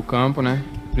beiradas do campo, né?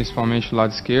 Principalmente do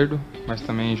lado esquerdo, mas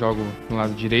também jogo no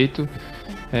lado direito.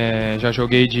 Já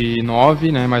joguei de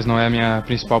 9, né? Mas não é a minha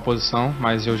principal posição,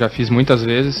 mas eu já fiz muitas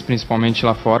vezes, principalmente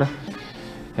lá fora.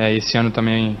 Esse ano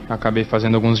também acabei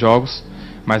fazendo alguns jogos,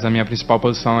 mas a minha principal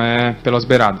posição é pelas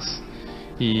beiradas.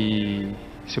 E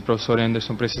se o professor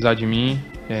Anderson precisar de mim,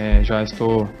 já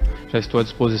estou à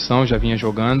disposição, já vinha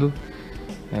jogando.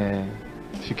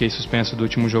 Fiquei suspenso do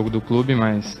último jogo do clube,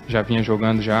 mas já vinha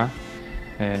jogando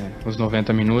os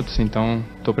 90 minutos, então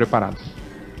estou preparado.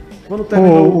 Quando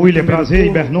terminou o William, prazer,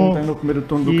 Ibernon, no primeiro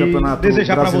turno do Campeonato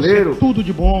desejar Brasileiro, pra você tudo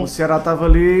de bom. O Ceará estava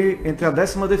ali entre a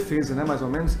 10ª defesa, né, mais ou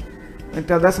menos,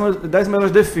 entre as 10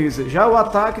 melhores defesas. Já o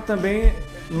ataque também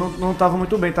não estava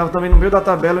muito bem, estava também no meio da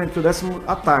tabela entre o 10º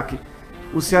ataque.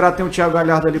 O Ceará tem o Thiago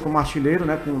Galhardo ali como artilheiro,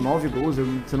 né, com 9 gols, se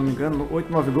eu não me engano, 8,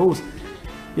 9 gols.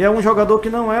 E é um jogador que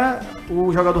não é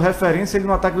o jogador referência ele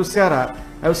no ataque do Ceará.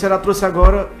 Aí o Ceará trouxe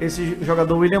agora esse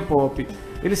jogador William Pop.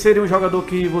 Ele seria um jogador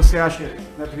que você acha,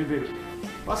 Neto Ribeiro?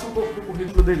 Passa um pouco do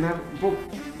currículo dele, né? Um pouco.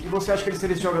 E você acha que ele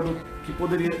seria esse jogador que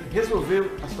poderia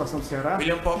resolver a situação do Ceará?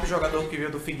 William Pop, jogador que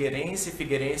veio do Figueirense.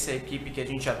 Figueirense é a equipe que a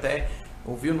gente até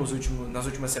ouviu nas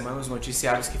últimas semanas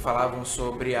noticiários que falavam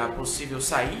sobre a possível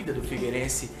saída do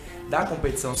Figueirense da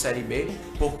competição Série B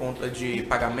por conta de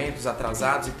pagamentos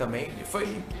atrasados e também foi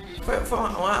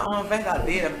uma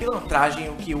verdadeira pilantragem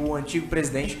o que o antigo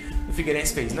presidente do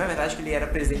Figueirense fez. Não é verdade que ele era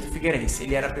presidente do Figueirense,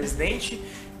 ele era presidente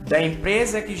da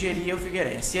empresa que geria o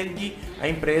Figueirense. A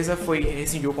empresa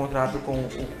rescindiu o contrato com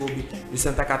o clube de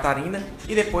Santa Catarina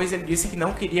e depois ele disse que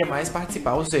não queria mais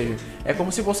participar. Ou seja, é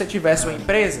como se você tivesse uma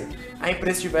empresa, a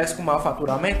empresa estivesse com mau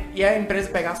faturamento e a empresa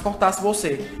pegasse e cortasse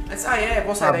você. Mas,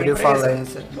 vou sair Abriu da empresa.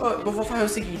 Falência. Eu vou fazer o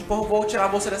seguinte, vou tirar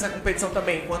você dessa competição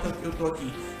também enquanto eu tô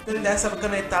aqui. Então ele dá essa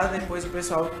canetada, depois o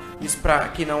pessoal disse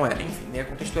que não era. Enfim, é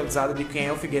contextualizado de quem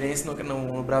é o Figueirense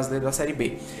no brasileiro da Série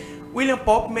B. William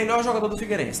Pop, melhor jogador do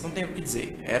Figueirense, não tenho o que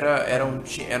dizer.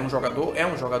 É um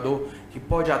jogador que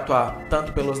pode atuar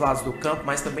tanto pelos lados do campo,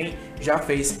 mas também já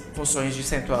fez funções de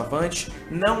centroavante.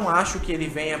 Não acho que ele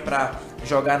venha para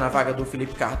jogar na vaga do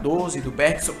Felipe Cardoso e do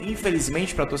Bergson,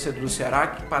 infelizmente para a torcida do Ceará,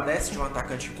 que padece de um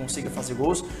atacante que consiga fazer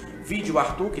gols. Vídeo o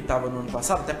Arthur, que estava no ano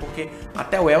passado, até porque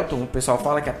até o Wellington, o pessoal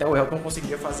fala que até o Wellington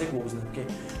conseguia fazer gols, né? Porque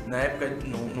na época,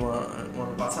 no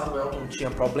ano passado, o Wellington tinha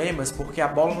problemas porque a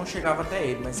bola não chegava até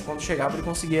ele, mas quando chegava ele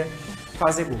conseguia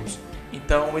fazer gols.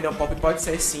 Então o William Pop pode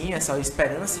ser sim essa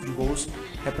esperança de gols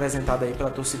representada aí pela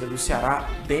torcida do Ceará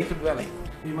dentro do elenco.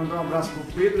 E mandar um abraço pro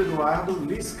Pedro Eduardo.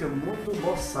 Lisca, muito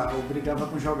boçal, brigava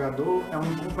com o jogador, é um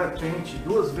incompetente,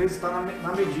 2 vezes está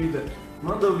na medida.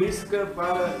 Manda o Lisca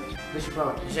para... Deixa pra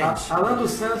lá. Gente. Alan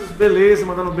dos Santos, beleza,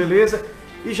 mandando beleza.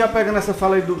 E já pegando essa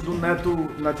fala aí do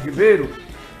Neto Ribeiro,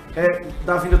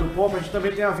 da vinda do Povo, a gente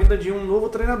também tem a vinda de um novo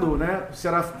treinador, né? O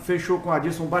Ceará fechou com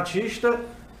Adilson Batista,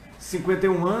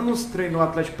 51 anos, treinou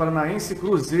Atlético Paranaense,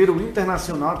 Cruzeiro,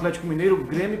 Internacional, Atlético Mineiro,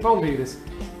 Grêmio e Palmeiras.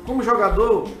 Como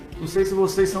jogador, não sei se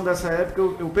vocês são dessa época,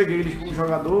 eu peguei ele como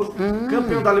jogador,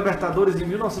 campeão da Libertadores em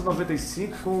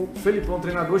 1995, com o Felipão,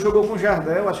 treinador, jogou com o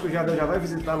Jardel, acho que o Jardel já vai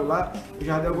visitá-lo lá. O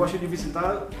Jardel gosta de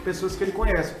visitar pessoas que ele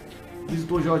conhece.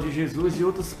 Visitou Jorge Jesus e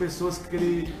outras pessoas que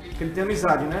ele tem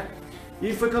amizade, né?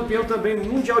 E foi campeão também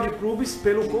mundial de clubes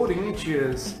pelo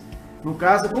Corinthians. No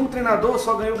caso, como treinador,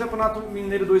 só ganhou o Campeonato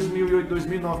Mineiro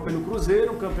 2008-2009 pelo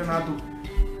Cruzeiro, o Campeonato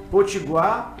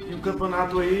Potiguar e o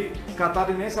Campeonato aí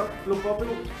catarinense pelo próprio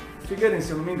Figueirense,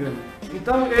 se eu não me engano.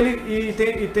 Então, ele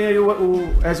tem aí o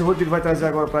Ezio Rodrigues vai trazer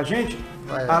agora pra gente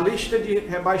a lista de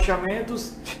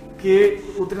rebaixamentos que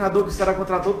o treinador que o Ceará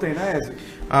contratou tem, né, Ezio?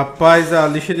 Rapaz, a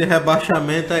lista de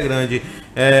rebaixamento é grande.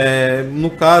 No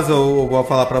caso, eu vou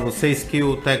falar para vocês que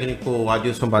o técnico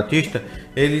Adilson Batista,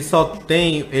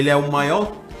 ele é o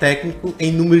maior técnico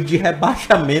em número de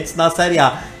rebaixamentos na Série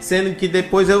A. Sendo que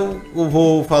depois eu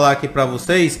vou falar aqui para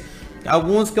vocês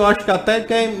alguns que eu acho que até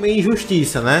que é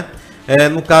injustiça, né?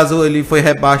 No caso, ele foi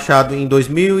rebaixado em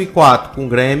 2004 com o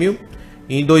Grêmio,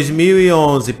 em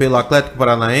 2011 pelo Atlético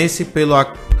Paranaense,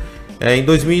 em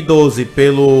 2012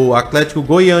 pelo Atlético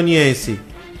Goianiense,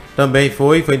 também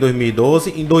foi em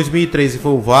 2012, em 2013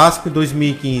 foi o Vasco, em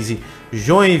 2015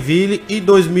 Joinville e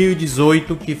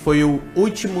 2018 que foi o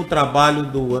último trabalho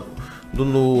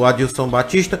do Adilson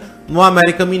Batista no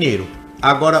América Mineiro.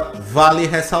 Agora vale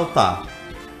ressaltar,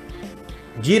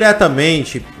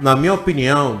 diretamente, na minha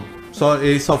opinião,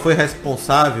 ele só foi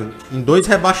responsável em 2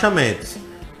 rebaixamentos,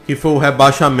 que foi o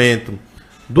rebaixamento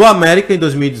do América em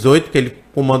 2018, que ele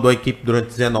comandou a equipe durante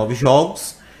 19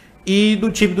 jogos, e do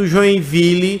time do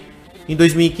Joinville em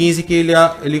 2015, que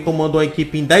ele comandou a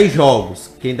equipe em 10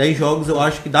 jogos. Que em 10 jogos eu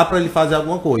acho que dá para ele fazer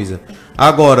alguma coisa.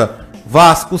 Agora,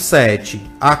 Vasco 7,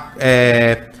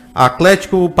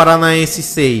 Atlético Paranaense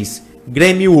 6,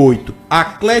 Grêmio 8,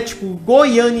 Atlético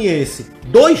Goianiense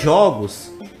 2 jogos.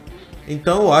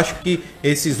 Então eu acho que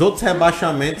esses outros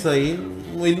rebaixamentos aí,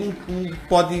 ele não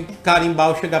pode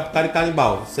carimbar, chegar pro cara e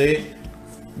carimbar. Você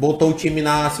botou o time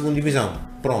na 2ª divisão.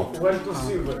 Pronto. O Wellington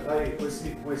Silva, aí,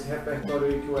 com esse repertório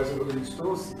aí que o Ezio Rodrigues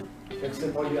trouxe, é que você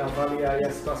pode avaliar aí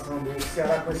a situação do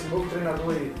Ceará com esse novo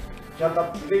treinador aí? Já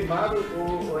tá queimado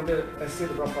ou ainda é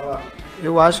cedo pra falar?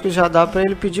 Eu acho que já dá pra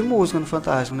ele pedir música no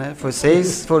Fantástico, né? Foram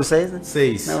 6, né?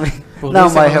 6. Não,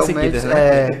 mas realmente,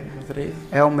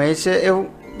 realmente,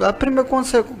 a primeira, quando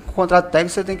você contrata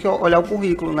técnico, você tem que olhar o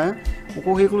currículo, né? O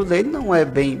currículo dele não é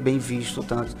bem visto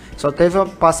tanto. Só teve uma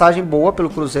passagem boa pelo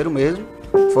Cruzeiro mesmo.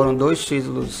 Foram 2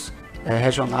 títulos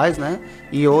regionais, né?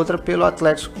 E outra pelo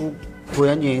Atlético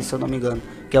Goianiense, se eu não me engano,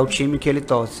 que é o time que ele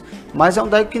torce. Mas é um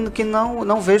deck que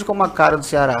não vejo como a cara do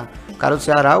Ceará. A cara do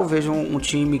Ceará eu vejo um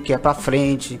time que é pra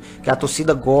frente, que a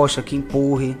torcida gosta, que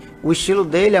empurre. O estilo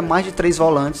dele é mais de 3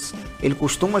 volantes. Ele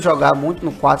costuma jogar muito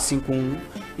no 4-5-1.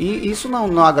 E isso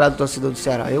não agrada a torcida do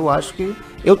Ceará. Eu acho que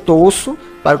eu torço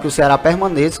para que o Ceará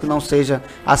permaneça, que não seja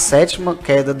a 7ª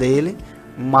queda dele,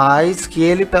 mas que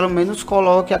ele pelo menos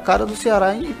coloque a cara do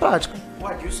Ceará em prática. O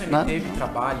Adilson teve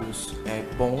trabalhos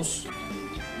bons,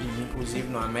 e inclusive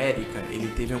no América ele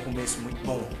teve um começo muito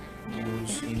bom.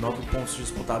 Em 9 pontos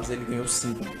disputados ele ganhou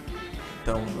 5.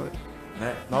 Então,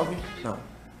 né? 9? Não.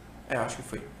 Acho que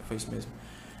foi isso mesmo.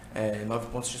 9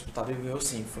 pontos disputados ele ganhou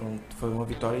 5. Foi uma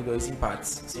vitória e 2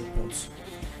 empates, 5 pontos.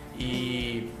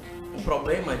 E o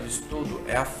problema disso tudo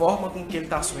é a forma com que ele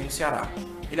está assumindo o Ceará.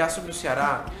 Ele assumiu o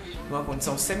Ceará numa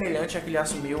condição semelhante à que ele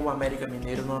assumiu o América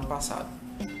Mineiro no ano passado.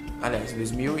 Aliás,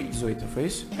 2018, foi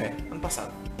isso? Ano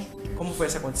passado. Como foi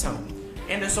essa condição?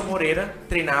 Anderson Moreira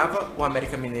treinava o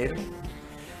América Mineiro.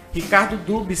 Ricardo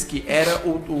Dubski era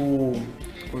o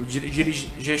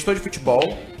gestor de futebol.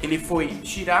 Ele foi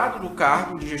tirado do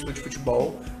cargo de gestor de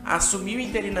futebol, assumiu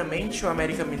interinamente o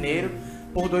América Mineiro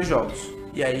por 2 jogos.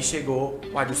 E aí chegou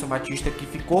o Adilson Batista, que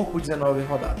ficou por 19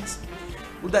 rodadas.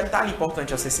 O detalhe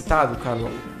importante a ser citado,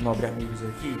 Carlos Nobre amigos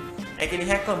aqui, é que ele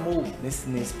reclamou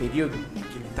nesse período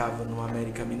que ele estava no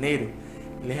América Mineiro,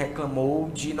 ele reclamou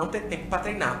de não ter tempo para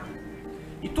treinar.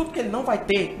 E tudo que ele não vai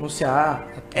ter no Ceará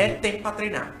é tempo para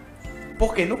treinar.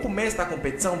 Porque no começo da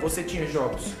competição você tinha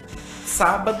jogos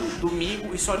sábado,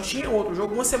 domingo e só tinha outro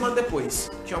jogo uma semana depois.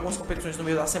 Tinha algumas competições no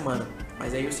meio da semana,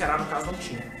 mas aí o Ceará no caso não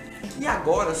tinha. E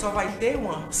agora só vai ter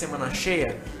uma semana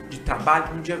cheia de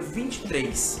trabalho no dia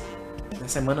 23. Na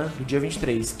semana do dia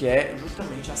 23, que é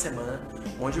justamente a semana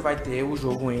onde vai ter o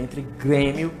jogo entre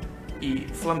Grêmio e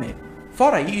Flamengo.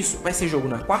 Fora isso, vai ser jogo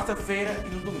na quarta-feira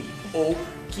e no domingo. Ou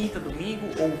quinta, domingo,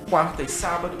 ou quarta e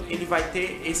sábado, ele vai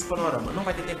ter esse panorama. Não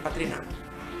vai ter tempo para treinar.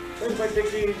 Ele vai ter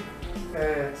que,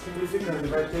 simplificando, ele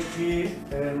vai ter que,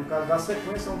 no caso da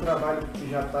sequência, um trabalho que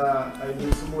já está aí do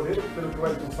Wilson Moreira, pelo que o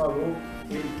Wellington falou,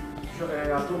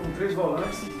 ele atua com 3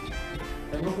 volantes.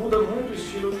 Não muda muito o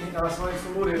estilo em relação a Wilson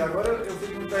Moreira. Agora eu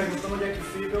fico me perguntando onde é que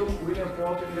fica o William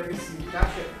Potter, onde é que ele se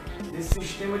encaixa nesse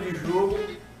sistema de jogo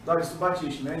do Alisson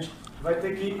Batista, né? A gente vai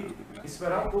ter que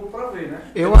esperar um pouco para ver, né?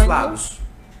 Pelos lados.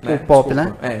 Né? O Pop,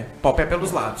 né? Pop é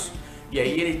pelos lados. E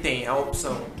aí ele tem a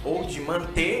opção ou de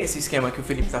manter esse esquema que o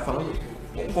Felipe está falando.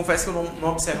 Confesso que eu não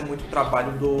observo muito o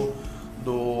trabalho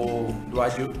do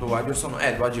Adilson,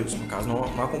 no caso,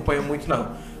 não acompanho muito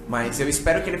não. Mas eu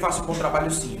espero que ele faça um bom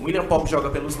trabalho sim. O William Pop joga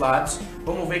pelos lados.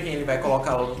 Vamos ver quem ele vai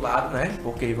colocar lá do lado, né?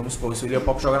 Porque, vamos supor, se o William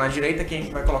Pop joga na direita, quem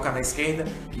vai colocar na esquerda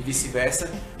e vice-versa.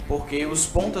 Porque os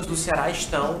pontas do Ceará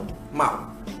estão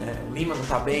mal. Né? O Lima não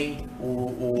tá bem,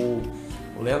 o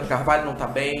Leandro Carvalho não tá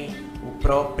bem, o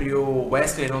próprio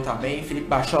Wesley não tá bem, Felipe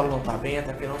Bachola não tá bem,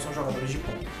 até porque não são jogadores de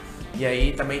ponta. E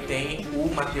aí também tem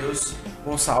o Matheus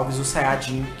Gonçalves, o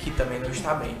Sayadinho, que também não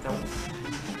está bem. Então...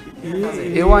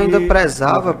 Eu ainda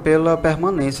prezava pela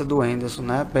permanência do Henderson,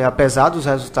 né? Apesar dos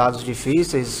resultados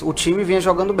difíceis, o time vinha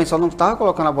jogando bem, só não estava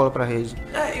colocando a bola para a rede.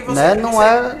 E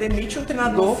você demite um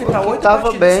treinador que está 8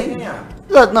 partidas bem, sem ganhar.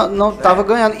 Não estava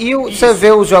ganhando. E você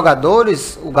vê os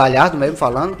jogadores, o Galhardo mesmo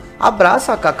falando,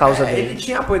 abraça a causa dele. Ele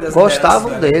tinha apoio das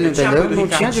gostavam dele, entendeu? Não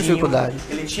tinha dificuldade.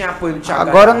 Ele tinha apoio do Thiago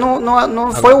Agora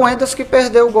não foi o Henderson que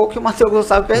perdeu o gol que o Matheus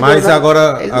Gonçalves perdeu. Mas né?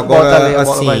 agora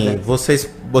assim,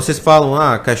 vocês falam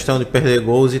a questão de perder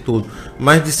gols e tudo,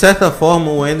 mas de certa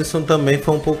forma o Henderson também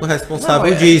foi um pouco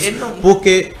responsável disso,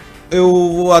 porque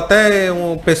até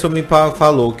uma pessoa me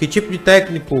falou, que tipo de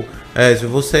técnico, Ezio,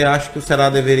 você acha que o Ceará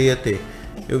deveria ter?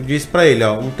 Eu disse para ele,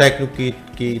 um técnico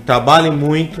que trabalhe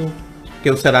muito, que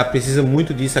o Ceará precisa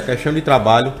muito disso, a questão de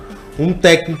trabalho, um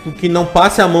técnico que não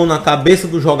passe a mão na cabeça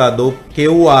do jogador, porque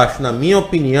eu acho, na minha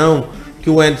opinião, que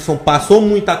o Henderson passou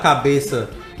muito a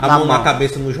mão na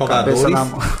cabeça nos jogadores.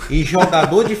 E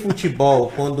jogador de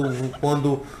futebol,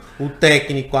 quando o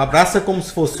técnico abraça como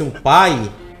se fosse um pai,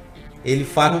 ele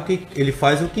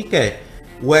faz o que quer.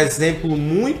 O exemplo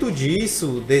muito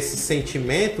disso, desse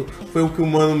sentimento, foi o que o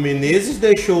Mano Menezes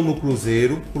deixou no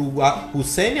Cruzeiro pro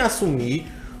Ceni assumir.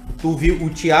 Tu viu o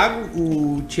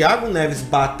Thiago Neves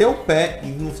bateu o pé, e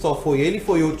não só foi ele,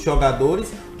 foi outros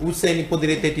jogadores. O Ceni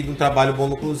poderia ter tido um trabalho bom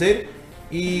no Cruzeiro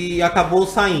e acabou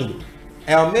saindo.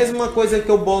 É a mesma coisa que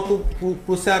eu boto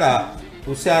pro Ceará.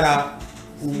 O Ceará,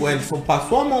 o Edson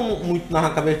passou a mão muito na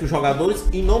cabeça dos jogadores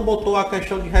e não botou a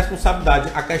questão de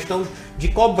responsabilidade, a questão de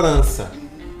cobrança.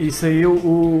 Isso aí,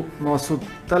 o nosso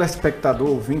telespectador,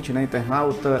 ouvinte, né,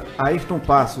 internauta, Ayrton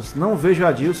Passos, não vejo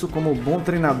Adilson como bom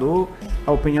treinador,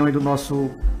 a opinião aí do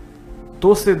nosso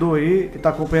torcedor aí, que está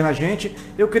acompanhando a gente.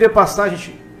 Eu queria passar, a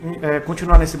gente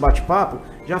continuar nesse bate-papo,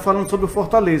 já falando sobre o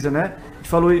Fortaleza, né? A gente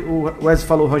falou, o Ezio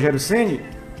falou, o Rogério Ceni,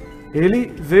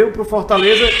 ele veio pro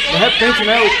Fortaleza, de repente,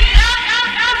 né,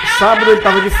 o sábado ele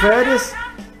estava de férias,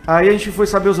 aí a gente foi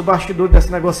saber os bastidores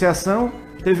dessa negociação,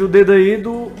 teve o dedo aí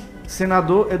do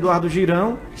senador Eduardo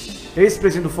Girão,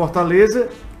 ex-presidente do Fortaleza,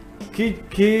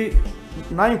 que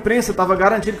na imprensa estava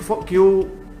garantido que o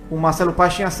Marcelo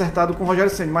Paes tinha acertado com o Rogério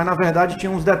Ceni, mas na verdade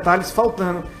tinha uns detalhes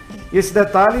faltando. E esse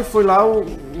detalhe foi lá,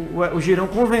 o Girão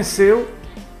convenceu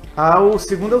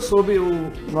segundo eu soube,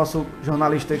 o nosso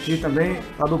jornalista aqui também,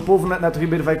 lá do Povo, Neto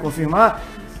Ribeiro vai confirmar,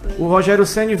 o Rogério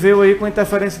Ceni veio aí com a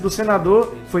interferência do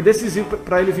senador, foi decisivo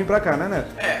para ele vir para cá, né,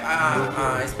 Neto?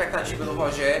 A expectativa do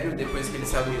Rogério, depois que ele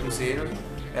saiu do Cruzeiro,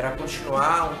 era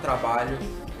continuar um trabalho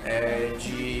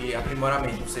de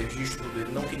aprimoramento, ou seja, de estudo.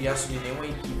 Ele não queria assumir nenhuma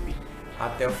equipe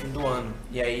até o fim do ano.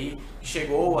 E aí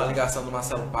chegou a ligação do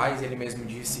Marcelo Paes, ele mesmo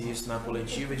disse isso na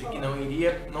coletiva, de que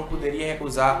não poderia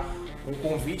recusar um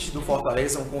convite do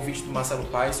Fortaleza, um convite do Marcelo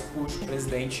Paes, cujo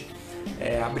presidente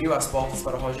abriu as portas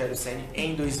para o Rogério Ceni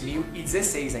em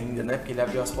 2016 ainda, né? Porque ele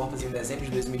abriu as portas em dezembro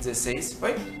de 2016,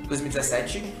 foi?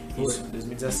 2017, isso,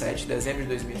 2017, dezembro de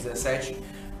 2017,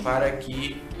 para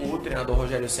que o treinador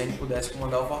Rogério Ceni pudesse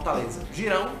comandar o Fortaleza.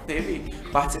 Girão teve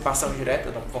participação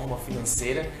direta da forma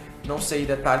financeira, não sei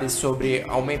detalhes sobre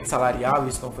aumento salarial,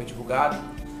 isso não foi divulgado,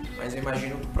 mas eu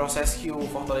imagino que o processo que o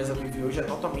Fortaleza vive hoje é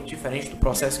totalmente diferente do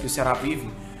processo que o Ceará vive,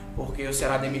 porque o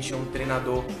Ceará demitiu um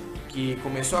treinador que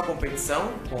começou a competição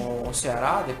com o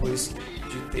Ceará depois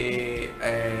de ter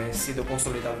sido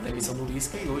consolidado a demissão do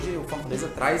Lisca, e hoje o Fortaleza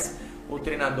traz o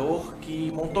treinador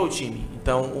que montou o time.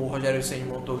 Então o Rogério Ceni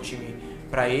montou o time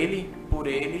para ele, por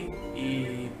ele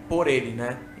e por ele,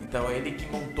 né? Então ele que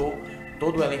montou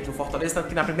todo o elenco do Fortaleza, tanto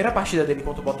que na primeira partida dele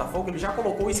contra o Botafogo ele já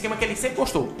colocou o esquema que ele sempre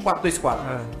gostou, 4-2-4.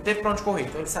 Teve pra onde correr,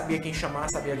 então ele sabia quem chamar,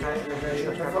 sabia quem... A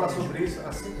gente vai falar sobre isso,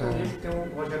 assim como tem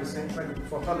o Rogério Ceni para o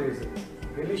Fortaleza.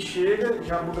 Ele chega,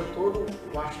 já muda todo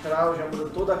o astral, já muda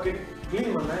todo aquele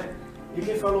clima, né? E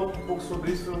quem falou um pouco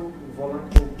sobre isso foi o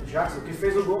volante, o Jackson, que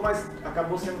fez o gol, mas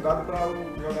acabou sendo dado para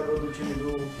o jogador do time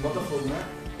do Botafogo, né?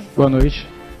 Boa noite.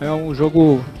 É um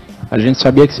jogo, a gente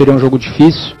sabia que seria um jogo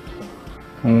difícil,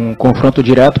 um confronto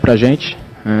direto pra gente.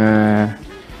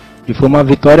 E foi uma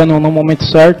vitória no momento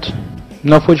certo.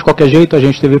 Não foi de qualquer jeito, a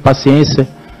gente teve paciência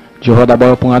de rodar a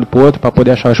bola para um lado e para o outro para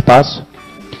poder achar o espaço.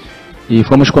 E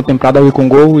fomos contemplados aí com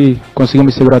gol e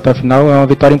conseguimos segurar até o final. É uma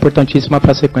vitória importantíssima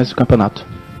para a sequência do campeonato.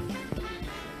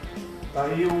 Tá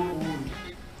aí o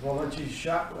volante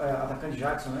atacante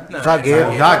Jackson, né? Não,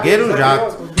 Zagueiro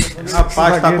Jackson.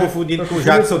 Rapaz, tá confundindo com o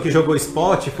Jackson que jogou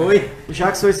esporte, foi? O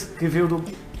Jackson que veio do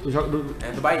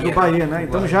Bahia. Do Bahia, né?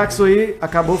 Então o Jackson aí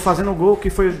acabou fazendo o gol que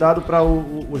foi dado para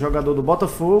o jogador do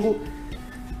Botafogo.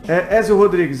 Ezio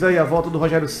Rodrigues, aí a volta do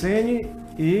Rogério Ceni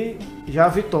e já a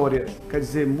vitória. Quer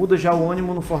dizer, muda já o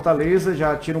ânimo no Fortaleza,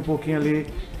 já tira um pouquinho ali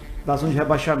da zona de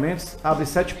rebaixamentos, abre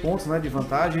 7 pontos, né, de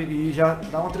vantagem e já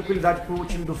dá uma tranquilidade pro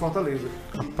time do Fortaleza.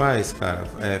 Rapaz, cara,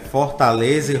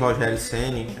 Fortaleza e Rogério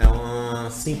Ceni é uma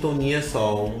sintonia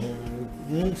só,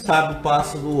 um sabe o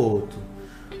passo do outro.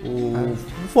 O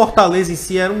Fortaleza em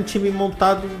si era um time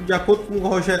montado de acordo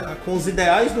com os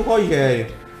ideais do Rogério.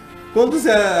 Quando o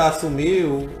Zé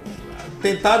assumiu,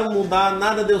 tentaram mudar,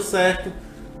 nada deu certo.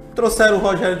 Trouxeram o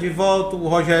Rogério de volta, o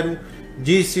Rogério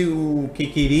disse o que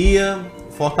queria.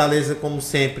 Fortaleza, como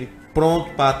sempre,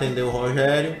 pronto para atender o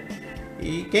Rogério.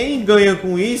 E quem ganha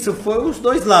com isso foi os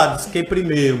dois lados. Que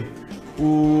primeiro,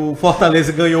 o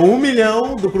Fortaleza ganhou 1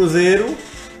 milhão do Cruzeiro,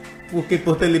 porque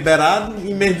por ter liberado,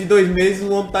 em menos de 2 meses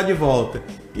o homem está de volta.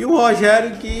 E o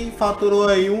Rogério que faturou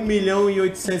aí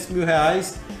 1.800.000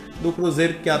 reais do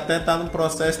Cruzeiro, que até está no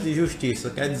processo de justiça.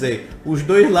 Quer dizer, os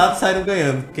dois lados saíram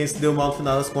ganhando. Quem se deu mal no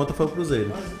final das contas foi o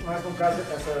Cruzeiro. Mas no caso,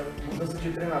 essa mudança de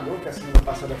treinador, que a semana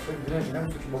passada foi grande, né,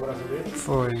 no futebol brasileiro.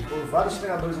 Foi. Por vários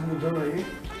treinadores mudando aí.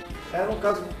 No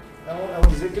caso, é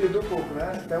um desequilíbrio um pouco,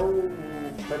 né? Até o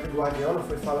Pepe Guardiola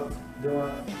deu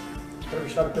uma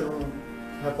entrevistada pelo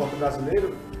repórter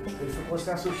brasileiro, ele ficou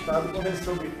assim assustado quando ele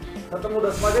soube tanta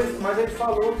mudança. Mas ele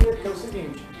falou que é o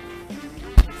seguinte: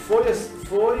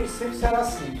 foi e sempre será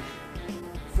assim.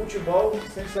 Futebol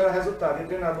sempre será resultado. E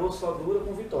treinador só dura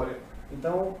com vitória.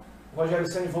 Então, o Rogério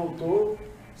Ceni voltou.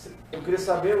 Eu queria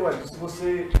saber, Wellington, se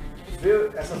você vê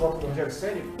essa volta do Rogério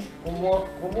Ceni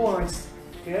como antes.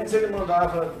 Porque antes ele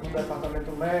mandava no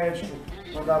departamento médico,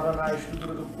 mandava na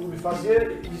estrutura do clube,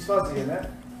 fazia e desfazia, né?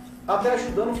 Até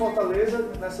ajudando o Fortaleza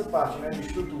nessa parte, né? De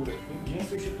estrutura, de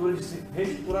infraestrutura, de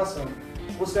reestruturação.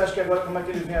 Você acha que agora, como é que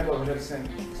ele vem agora, Rogério Ceni?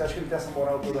 Você acha que ele tem essa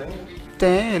moral toda ainda?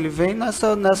 Tem, ele vem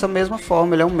nessa mesma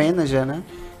forma, ele é um manager, né?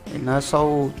 Ele não é só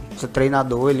o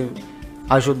treinador, ele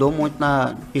ajudou muito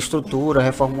na estrutura,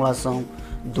 reformulação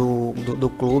do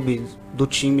clube, do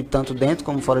time, tanto dentro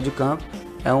como fora de campo.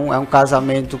 É um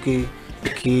casamento que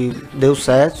deu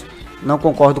certo. Não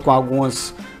concordo com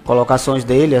algumas colocações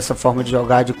dele, essa forma de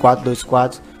jogar de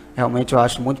 4-2-4. Realmente eu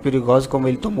acho muito perigoso, como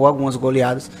ele tomou algumas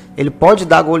goleadas. Ele pode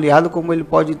dar goleada, como ele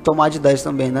pode tomar de 10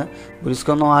 também, né? Por isso que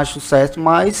eu não acho certo,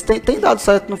 mas tem dado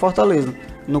certo no Fortaleza.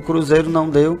 No Cruzeiro não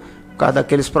deu, por causa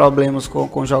daqueles problemas com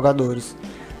os jogadores.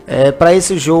 Para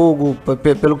esse jogo,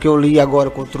 pelo que eu li agora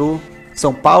contra o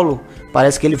São Paulo,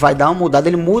 parece que ele vai dar uma mudada.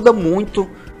 Ele muda muito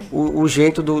o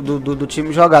jeito do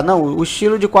time jogar. Não, o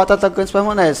estilo de 4 atacantes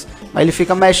permanece, mas ele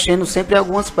fica mexendo sempre em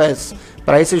algumas peças.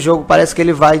 Para esse jogo parece que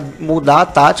ele vai mudar a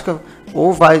tática,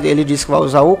 ele disse que vai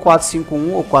usar ou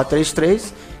 4-5-1 ou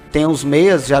 4-3-3. Tem os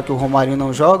meias, já que o Romarinho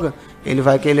não joga, ele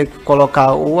vai querer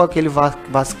colocar ou aquele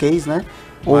Vasquez, né?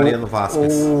 Mariano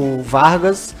Vasquez. Ou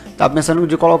Vargas. Tá pensando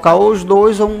de colocar ou os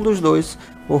dois ou um dos dois,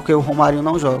 porque o Romarinho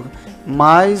não joga.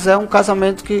 Mas é um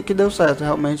casamento que deu certo,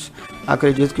 realmente.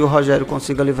 Acredito que o Rogério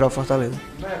consiga livrar o Fortaleza.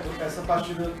 Neto, essa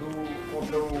partida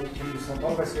contra o time do São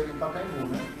Paulo vai ser no Pacaembu,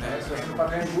 né? Se vai ser no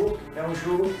Pacaembu, é um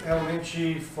jogo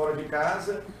realmente fora de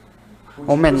casa.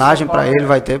 homenagem para ele,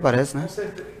 vai ter, parece, né? Com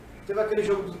certeza. Teve aquele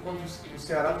jogo contra o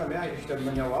Ceará também, a gente teve o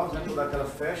Daniel Alves, né? Toda aquela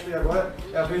festa, e agora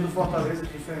é a vez do Fortaleza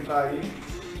de enfrentar aí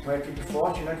uma equipe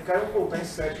forte, né? Que caiu um pouco, tá em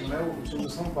sétimo, né? O time do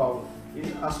São Paulo.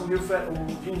 E assumiu o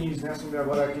Diniz, né? Assumiu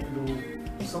agora a equipe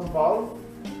do São Paulo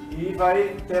e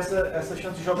vai ter essa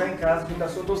chance de jogar em casa vindo da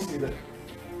sua torcida.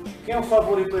 Quem é o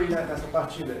favorito aí nessa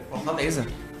partida? Fortaleza.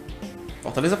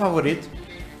 Fortaleza favorito.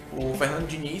 O Fernando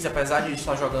Diniz, apesar de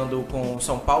estar jogando com o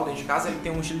São Paulo dentro de casa, ele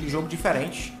tem um estilo de jogo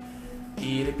diferente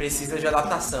e ele precisa de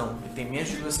adaptação. Ele tem menos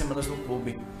de 2 semanas no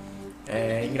clube.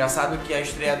 É engraçado que a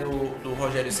estreia do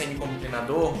Rogério Ceni como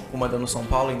treinador, comandando o São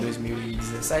Paulo em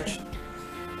 2017,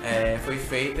 foi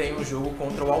feita em um jogo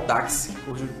contra o Audax,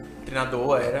 cujo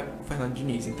treinador era o Fernando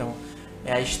Diniz. Então,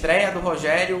 é a estreia do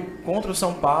Rogério contra o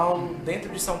São Paulo, dentro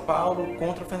de São Paulo,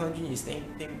 contra o Fernando Diniz. Tem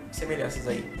semelhanças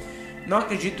aí. Não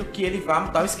acredito que ele vá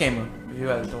mudar o esquema, viu,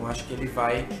 Wellington? Acho que ele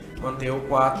vai manter o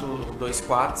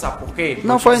 4-2-4, sabe por quê?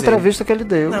 Não foi a entrevista que ele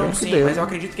deu. Não, sim, mas eu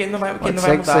acredito que ele não vai mudar.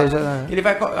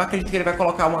 Eu acredito que ele vai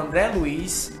colocar o André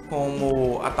Luiz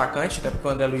como atacante, até porque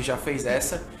o André Luiz já fez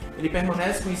essa. Ele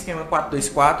permanece com o esquema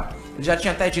 4-2-4. Ele já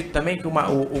tinha até dito também que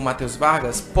o Matheus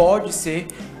Vargas pode ser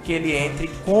que ele entre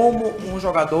como um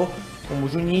jogador como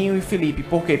Juninho e Felipe.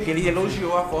 Por quê? Porque ele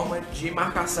elogiou a forma de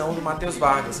marcação do Matheus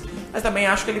Vargas. Mas também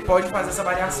acho que ele pode fazer essa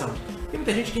variação. Tem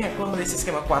muita gente que reclama desse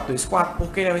esquema 4-2-4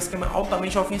 porque ele é um esquema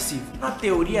altamente ofensivo. Na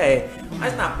teoria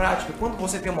mas na prática, quando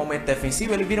você tem um momento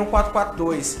defensivo, ele vira um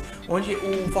 4-4-2, onde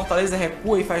o Fortaleza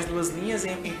recua e faz 2 linhas,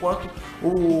 enquanto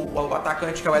o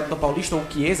atacante, que é o Wellington Paulista ou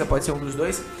o Chiesa, pode ser um dos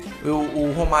dois,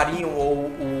 o Romarinho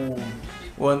ou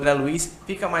o André Luiz,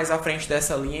 fica mais à frente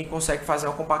dessa linha e consegue fazer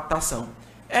uma compactação.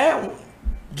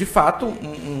 De fato,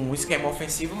 um esquema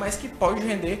ofensivo, mas que pode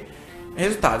render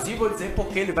resultados. E vou dizer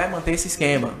porque ele vai manter esse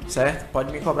esquema, certo?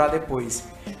 Pode me cobrar depois.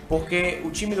 Porque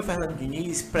o time do Fernando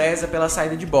Diniz preza pela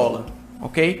saída de bola,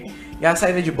 ok? E a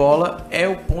saída de bola é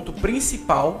o ponto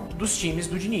principal dos times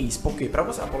do Diniz. Porque para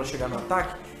a bola chegar no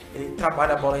ataque, ele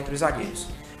trabalha a bola entre os zagueiros.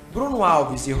 Bruno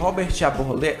Alves e Robert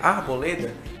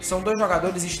Arboleda são 2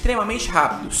 jogadores extremamente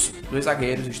rápidos, 2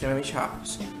 zagueiros extremamente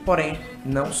rápidos, porém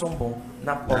não são bons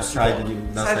na posse de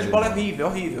bola. Saída de bola é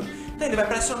horrível. Então ele vai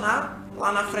pressionar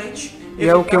lá na frente. E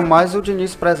é o que mais o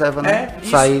Diniz preserva, né?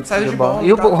 Saída de bola.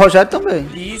 E o Rogério também.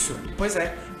 Isso, pois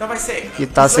é. Então vai ser... Que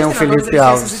tá sem o Felipe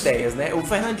Alves. Essas ideias, né? O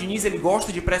Fernando Diniz, ele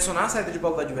gosta de pressionar a saída de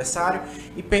bola do adversário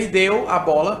e perdeu a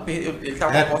bola, ele tá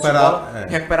com a posse de bola,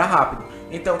 recuperar rápido.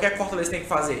 Então o que é que o Fortaleza tem que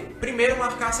fazer? Primeiro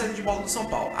marcar a saída de bola do São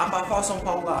Paulo, abafar o São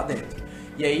Paulo lá dentro.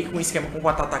 E aí com o esquema com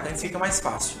 4 atacantes fica mais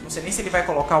fácil. Não sei nem se ele vai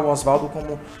colocar o Oswaldo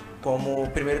como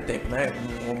primeiro tempo, né?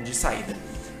 Um homem de saída.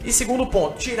 E segundo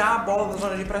ponto, tirar a bola da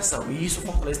zona de pressão. E isso o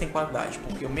Fortaleza tem qualidade,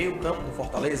 porque o meio campo do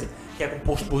Fortaleza, que é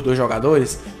composto por 2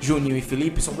 jogadores, Juninho e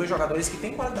Felipe, são 2 jogadores que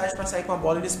têm qualidade para sair com a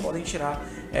bola e eles podem tirar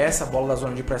essa bola da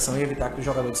zona de pressão e evitar que os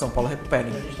jogadores de São Paulo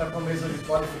recuperem. A gente está com a mesa de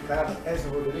qualificado,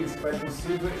 Ezio, Rodrigues,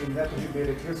 Silva e Neto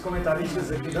Ribeiro aqui, os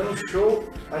comentaristas aqui dando um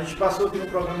show. A gente passou aqui no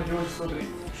programa de hoje sobre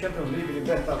Champions League,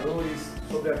 Libertadores,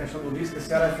 sobre a questão do Lisca,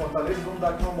 Ceará e Fortaleza. Vamos dar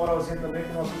aqui uma moralzinha também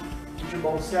com o nosso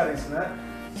futebol cearense, né?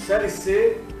 Série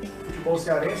C, futebol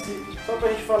cearense, só para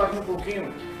a gente falar aqui um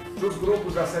pouquinho dos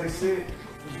grupos da Série C,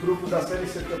 do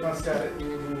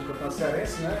Campeonato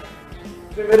Cearense, né?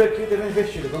 Primeiro aqui teve uma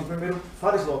investida, vamos primeiro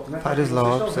Fares Lopes, né? Fares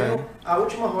Lopes, a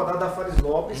última rodada da Fares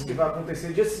Lopes, que vai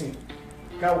acontecer dia 5.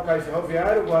 Caucaí e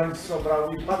Ferroviário, Guarani de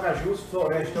Sobral e Pacajus,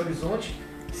 Floresta e Horizonte,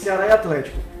 Ceará e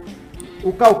Atlético.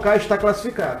 O Caucaí está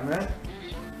classificado, né?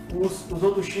 Os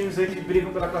outros times aí que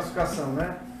brigam pela classificação,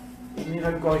 né? O menino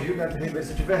vai me corrigir, né? Se eu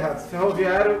estiver errado.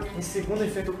 Ferroviário em segundo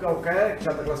enfrenta o Calcaia, que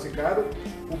já está classificado.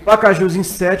 O Pacajus em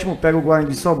sétimo pega o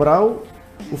Guarani de Sobral.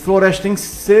 O Floresta em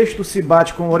sexto se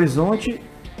bate com o Horizonte.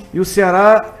 E o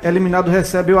Ceará, eliminado,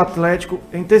 recebe o Atlético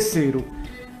em terceiro.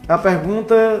 A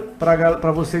pergunta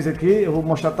para vocês aqui, eu vou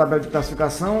mostrar a tabela de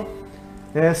classificação.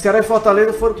 Ceará e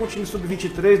Fortaleza foram com o time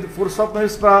sub-23, foram só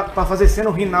para fazer cena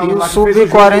o Rinaldo. E o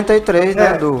sub-43,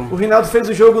 né? O Rinaldo fez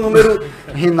o jogo número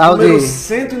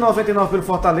 199 pelo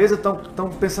Fortaleza, estão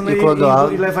pensando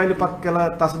em levar ele para aquela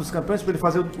Taça dos Campeões, para ele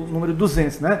fazer o número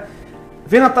 200, né?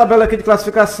 Vendo a tabela aqui de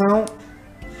classificação,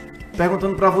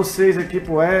 perguntando para vocês aqui,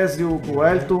 pro Ezio, pro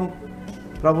Wellington,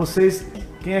 para vocês,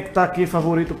 quem é que está aqui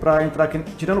favorito para entrar aqui?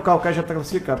 Tirando o Calcaia já está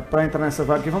classificado, para entrar nessa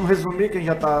vaga aqui. Vamos resumir quem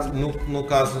já está... No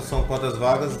caso, são quantas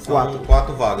vagas? São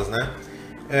 4 vagas, né?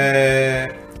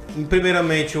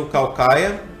 Primeiramente o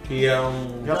Calcaia, que é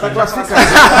um... Já está classificado.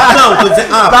 Não, tô dizendo...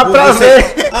 dá para ver.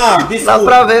 Desculpa. Dá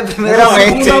para ver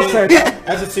primeiramente.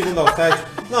 É do segundo ao 7.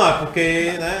 Não, é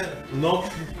porque, né, não,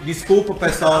 desculpa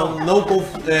pessoal, não,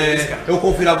 eu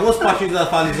confiro algumas partidas da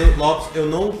Faliza Lopes, eu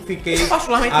não fiquei da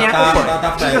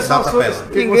tabela.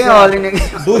 Ninguém olha, ninguém.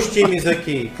 Dos times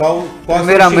aqui, qual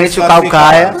Primeiramente o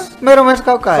Calcaia. Primeiramente o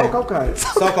Calcaia.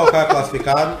 Só o Calcaia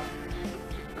classificado.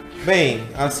 Bem,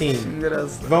 assim,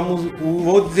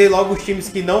 vou dizer logo os times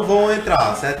que não vão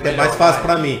entrar, certo? Que é mais fácil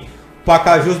pra mim. O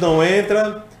Pacajus não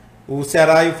entra, o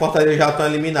Ceará e o Fortaleza já estão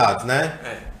eliminados, né?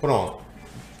 Pronto.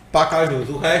 Pacajus,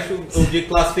 o resto eu digo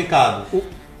classificado.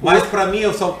 Mas pra mim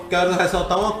eu só quero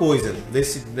ressaltar uma coisa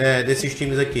desses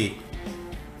times aqui.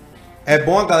 É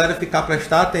bom a galera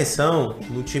prestar atenção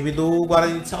no time do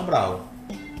Guarani de Sobral.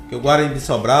 Porque o Guarani de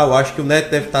Sobral, eu acho que o Neto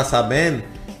deve estar sabendo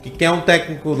que quem é um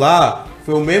técnico lá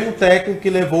foi o mesmo técnico que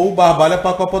levou o Barbalha para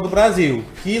a Copa do Brasil,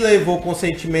 que levou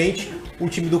conscientemente o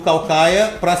time do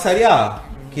Calcaia para a Série A,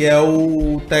 que é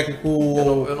o técnico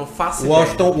eu não faço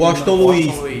Washington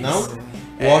Luiz, não?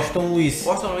 O Washington Luiz. O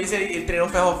Washington Luiz ele treinou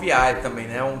Ferroviário também,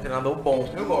 né? Um treinador bom.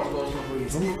 Eu gosto do Washington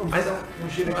Luiz. Mas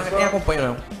quem acompanha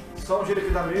não. Só um giro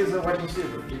aqui da mesa, o Wellington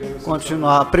Silva.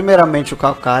 Continuar. Primeiramente o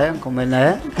Calcaia, como ele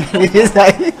é. Isso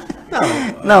aí.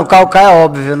 Não, o Calcaia é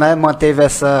óbvio, né? Manteve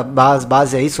essa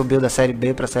base aí, subiu da Série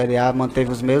B para a Série A,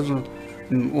 manteve o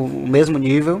mesmo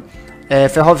nível.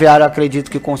 Ferroviário acredito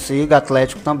que consiga,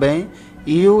 Atlético também.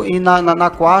 E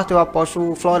na quarta eu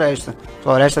aposto o Floresta.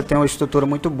 Floresta tem uma estrutura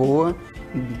muito boa,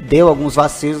 deu alguns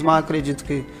vacilos, mas acredito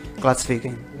que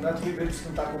classifiquem. O Neto Ribeiro disse que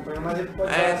não está acompanhando, mas ele pode...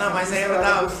 mas aí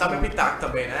dá meu pitaco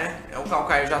também, né? O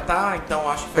Calcaia já tá, então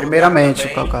acho que... Primeiramente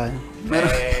o Calcaia.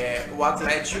 O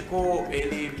Atlético,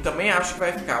 ele também acho que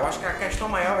vai ficar. Eu acho que a questão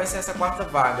maior vai ser essa quarta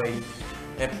vaga aí,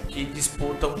 que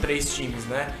disputam 3 times,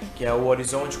 né? Que é o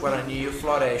Horizonte, o Guarani e o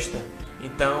Floresta.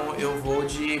 Então eu vou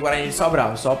de Guarani de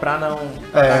Sobral, só pra não...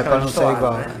 pra não ser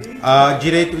igual. Né?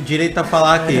 Direito a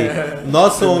falar aqui.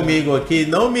 Nosso amigo aqui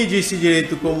não me disse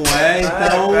direito como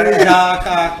então já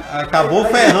acabou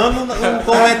ferrando um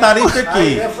comentarista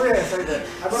aqui.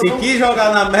 Se quis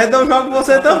jogar na merda, eu jogo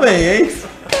você também, hein?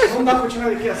 Vamos dar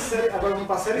continuidade aqui a série, agora vamos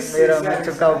para a Série C. Primeiramente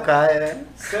o Calcaia,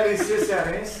 Série C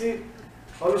cearense.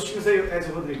 Olha os times aí,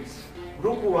 Ezio Rodrigues.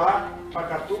 Grupo A,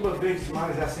 Pacatuba, Verdes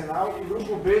Mares e Arsenal. E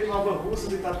Grupo B, Nova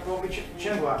Russa, Itapuã e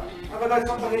Tianguá. Na verdade,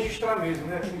 só para registrar mesmo,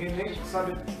 né? Ninguém nem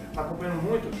sabe, está acompanhando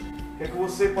muito. Quer que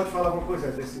você pode falar alguma coisa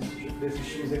desses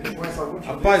times aqui? Conhece algum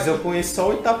time? Rapaz, eu conheço só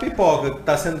o Itapipoca, que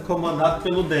está sendo comandado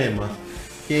pelo Dema.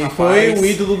 Que foi o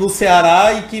ídolo do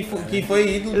Ceará e que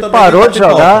foi ídolo ele também. Parou de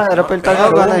jogar, era para ele estar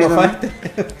jogando ainda. Né?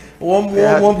 O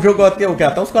homem jogou até o quê?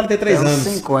 Até uns 43 anos.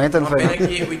 50, não foi? Uma pena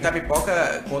que o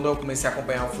Itapipoca, quando eu comecei a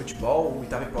acompanhar o futebol, o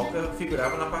Itapipoca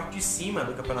figurava na parte de cima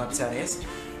do Campeonato Cearense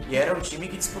e era um time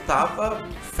que disputava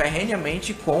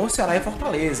ferrenhamente com o Ceará e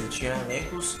Fortaleza. Tinha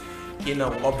elencos que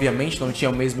obviamente não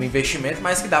tinham o mesmo investimento,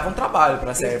 mas que davam trabalho para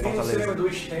a Ceará e Fortaleza. Quem não se lembra do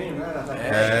Estênio,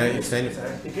 né? Estênio.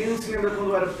 E quem não se lembra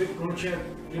quando tinha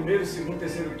primeiro, segundo,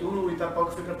 terceiro turno, o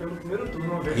Itapipoca foi campeão no primeiro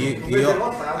turno uma vez.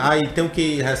 Aí tem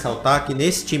que ressaltar que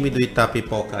nesse time do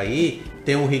Itapipoca aí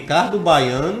tem o Ricardo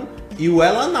Baiano e o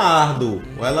Elanardo.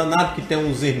 O Elanardo que tem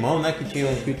uns irmãos, né? Que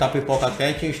o Itapipoca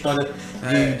tinha história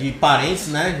de parentes,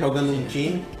 né? Jogando no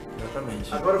time.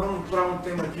 Exatamente. Agora vamos para um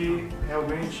tema aqui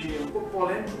realmente um pouco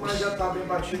polêmico, mas já está bem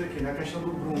batido aqui, né? A questão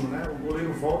do Bruno, né? O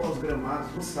goleiro volta aos gramados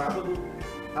no sábado,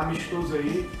 amistoso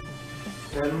aí,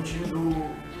 no time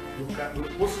do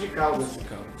Poço de Caldas.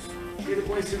 Ele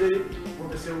conhecido aí,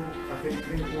 aconteceu aquele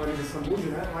crime com a Elisa Sambude,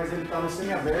 né? Mas ele está no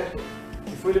semiaberto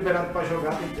e foi liberado para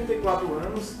jogar, tem 34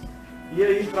 anos. E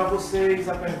aí, para vocês,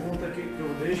 a pergunta que eu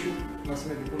deixo,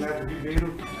 nascimento com o Neto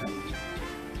Ribeiro,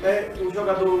 o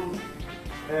jogador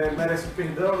merece o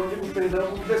perdão, eu não digo perdão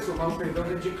como pessoa, mas o perdão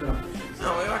dentro de campo.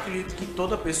 Não, eu acredito que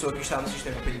toda pessoa que está no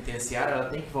sistema penitenciário, ela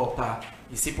tem que voltar,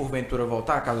 e se porventura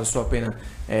voltar, caso a sua pena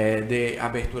dê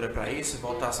abertura para isso,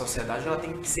 voltar à sociedade, ela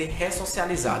tem que ser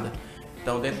ressocializada.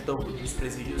 Então, dentro dos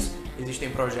presídios, existem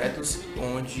projetos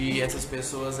onde essas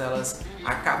pessoas elas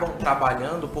acabam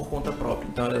trabalhando por conta própria.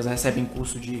 Então, elas recebem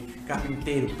curso de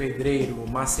carpinteiro, pedreiro,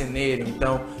 marceneiro,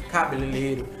 então,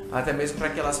 cabeleireiro, até mesmo para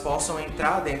que elas possam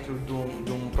entrar dentro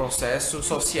de um processo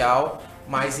social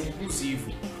mais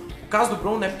inclusivo. O caso do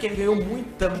Bruno é porque ele ganhou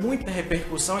muita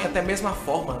repercussão e até mesmo a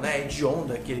forma, né, de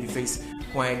onda que ele fez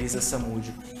com a Elisa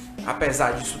Samúdio.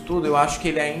 Apesar disso tudo, eu acho que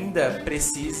ele ainda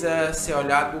precisa ser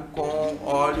olhado com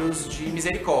olhos de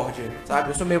misericórdia, sabe?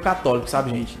 Eu sou meio católico,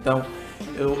 sabe, gente? Então,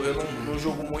 eu não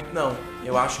julgo muito, não.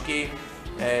 Eu acho que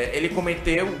ele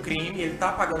cometeu um crime, ele tá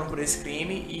pagando por esse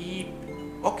crime e...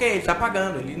 Ok, ele tá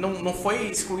pagando, ele não foi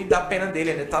excluído da pena dele,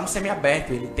 ele tá no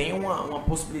semiaberto, ele tem uma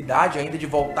possibilidade ainda de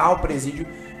voltar ao presídio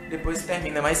depois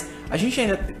termina. Mas a gente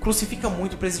ainda crucifica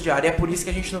muito o presidiário e é por isso que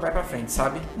a gente não vai pra frente,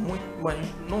 sabe? A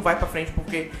gente não vai pra frente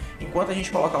porque enquanto a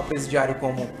gente colocar o presidiário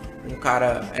como um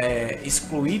cara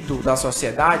excluído da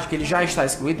sociedade, que ele já está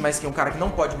excluído, mas que é um cara que não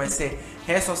pode mais ser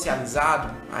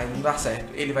ressocializado, aí não dá certo.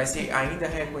 Ele vai ser ainda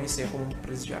reconhecer como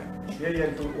presidiário. E aí,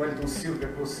 Wellington Silva,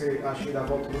 que você acha da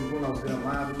volta do Bruno aos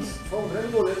gramados? Foi um grande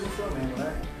goleiro do Flamengo,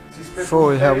 né?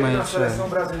 Foi, realmente. Na seleção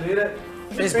brasileira.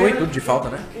 Fez gol e tudo de falta,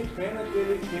 né? Que pena que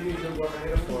ele jogou a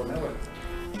carreira fora, né,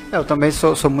 Wellington? Eu também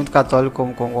sou muito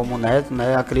católico como o Neto,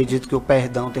 né? Acredito que o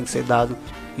perdão tem que ser dado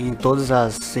em todas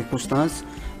as circunstâncias,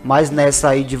 mas nessa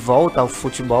aí de volta ao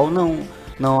futebol,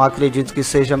 não acredito que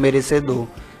seja merecedor.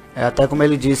 Até como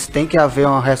ele disse, tem que haver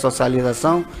uma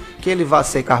ressocialização, que ele vá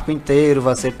ser carpinteiro,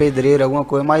 vá ser pedreiro, alguma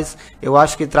coisa, mas eu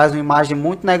acho que traz uma imagem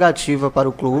muito negativa para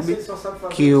o clube,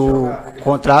 que o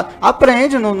contrato...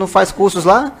 Aprende, não faz cursos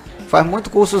lá? Faz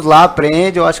muitos cursos lá,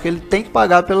 aprende, eu acho que ele tem que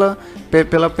pagar pela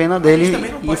pena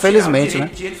dele, infelizmente, né?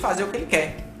 De ele fazer o que ele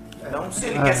quer. Então, se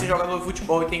ele quer ser jogador de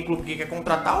futebol e tem clube que quer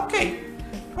contratar, ok.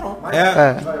 Pronto.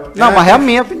 Não, mas é a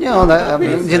minha opinião, né?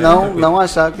 De não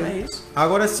achar que é isso.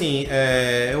 Agora sim,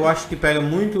 eu acho que pega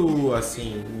muito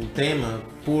assim o tema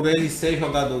por ele ser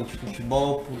jogador de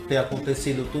futebol, por ter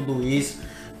acontecido tudo isso.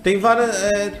 Tem várias,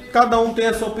 cada um tem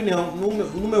a sua opinião.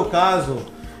 No meu caso,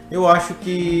 eu acho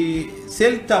que se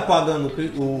ele está pagando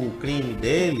o crime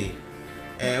dele,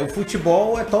 o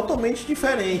futebol é totalmente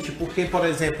diferente, porque, por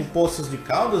exemplo, o Poços de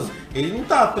Caldas, ele não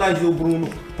está atrás do Bruno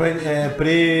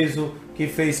preso, que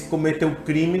cometeu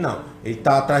crime, não. Ele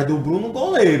está atrás do Bruno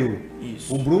goleiro.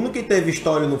 Isso. O Bruno que teve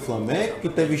história no Flamengo, que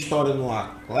teve história no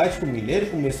Atlético Mineiro,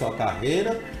 começou a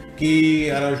carreira, que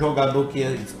era jogador que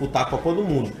ia disputar a Copa do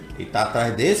Mundo. Ele está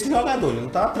atrás desse jogador, ele não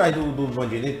está atrás do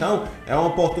bandido. Então, é uma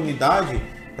oportunidade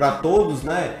para todos,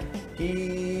 né?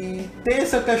 Que tem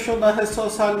essa questão da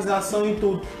ressocialização e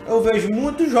tudo. Eu vejo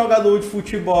muitos jogadores de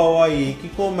futebol aí que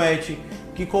comete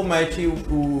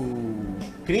o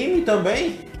crime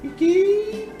também e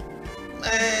que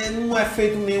não é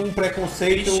feito nenhum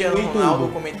preconceito. Cristiano Ronaldo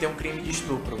cometeu um crime de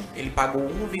estupro. Ele pagou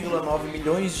 1,9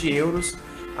 milhões de euros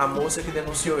a moça que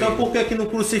denunciou ele. Então por que não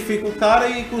crucifica o cara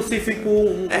e crucifica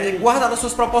guardado as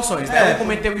suas proporções, né? Um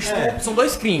cometeu estupro, são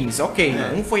dois crimes, ok.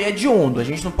 Um foi hediondo, a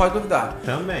gente não pode duvidar.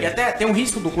 Também. E até tem um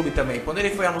risco do clube também. Quando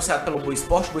ele foi anunciado pelo Boa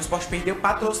Esporte, o Boa Esporte perdeu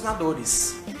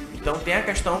patrocinadores. Então tem a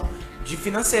questão de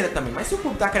financeira também. Mas se o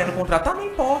clube tá querendo contratar, não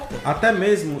importa. Até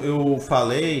mesmo eu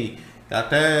falei,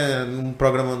 até nos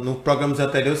programas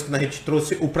anteriores, que a gente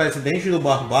trouxe o presidente do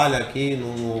Barbalha aqui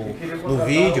no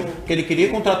vídeo, que ele queria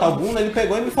contratar o Bruno, ele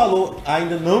pegou e me falou,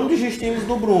 ainda não desistimos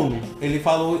do Bruno. Ele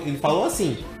falou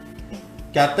assim,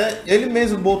 que até ele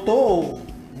mesmo botou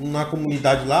na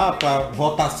comunidade lá para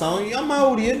votação e a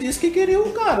maioria disse que queria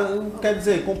o cara. Quer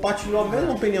dizer, compartilhou a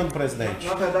mesma opinião do presidente.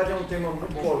 Na verdade é um tema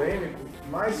muito polêmico,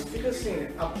 mas fica assim,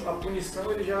 a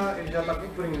punição ele já está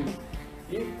cumprindo.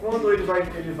 E quando ele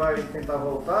vai tentar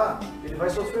voltar, ele vai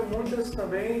sofrer muitas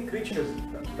também críticas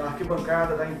da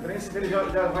arquibancada, da imprensa, que ele já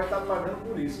vai estar pagando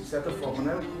por isso, de certa forma,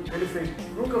 né? O que ele fez.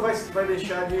 Nunca vai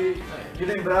deixar de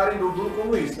lembrarem do Bruno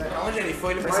como isso, né? Onde ele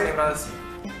foi, ele vai ser lembrado assim.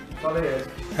 Falei,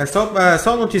 É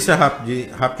só notícia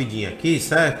rapidinha aqui,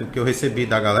 certo? Que eu recebi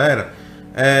da galera.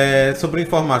 Sobre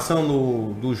informação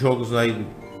dos jogos aí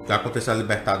que aconteceu a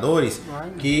Libertadores,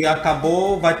 que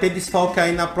vai ter desfalque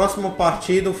aí na próxima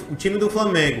partida o time do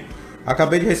Flamengo.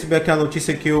 Acabei de receber aqui a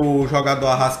notícia que o jogador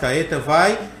Arrascaeta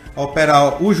vai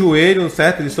operar o joelho,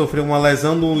 certo? Ele sofreu uma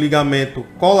lesão no ligamento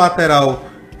colateral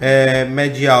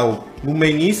medial no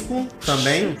menisco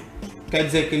também. Quer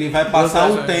dizer que ele vai passar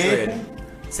um tempo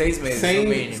 6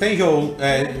 meses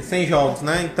sem jogos,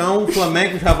 né? Então o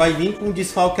Flamengo já vai vir com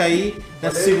desfalque aí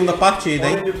nessa segunda partida,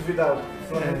 hein?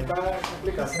 Tá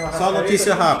complicado. Só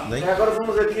notícia rápida, hein? E agora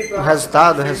vamos aqui para o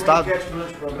resultado.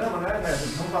 Durante o programa, né?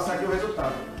 Vamos passar aqui o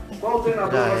resultado. Qual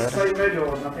treinador vai sair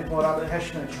melhor na temporada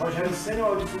restante? Rogério Ceni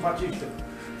ou Edson Batista?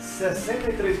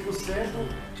 63%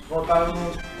 votaram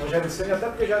no Rogério Ceni, até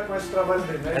porque já conhece o trabalho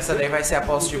dele, né? Essa daí vai ser a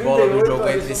posse de bola do jogo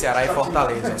entre Ceará e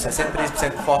Fortaleza.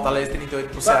 63% pro Fortaleza, 38%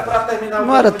 pro Ceará.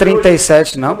 Não era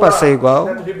 37 não, para ser igual.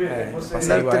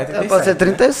 Pode ser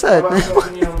 37, né?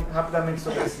 Rapidamente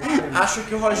sobre esse. Acho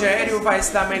que o Rogério vai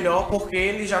se dar melhor porque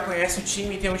ele já conhece o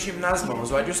time e tem um time nas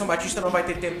mãos. O Edson Batista não vai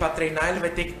ter tempo para treinar, ele vai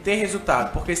ter que ter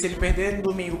resultado. Porque se ele perder no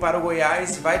domingo para o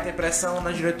Goiás, vai ter pressão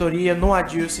na diretoria, no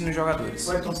Adilson e nos jogadores.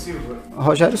 Wellington Silva.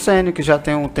 Rogério Ceni, que já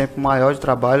tem um tempo maior de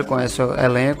trabalho, conhece o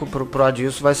elenco, pro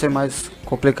Adilson vai ser mais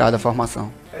complicada a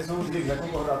formação. Ezio Rodrigues, vai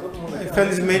concordar todo mundo aí.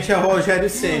 Infelizmente é o Rogério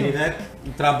Ceni, né? O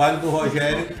trabalho do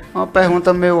Rogério. Uma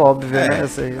pergunta meio óbvia, né?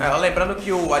 Essa aí. Lembrando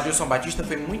que o Adilson Batista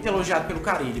foi muito elogiado pelo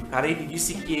Carille. O Carille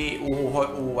disse que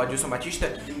o Adilson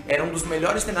Batista era um dos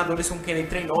melhores treinadores com quem ele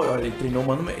treinou. Olha, ele treinou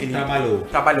ele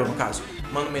trabalhou no caso.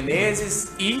 Mano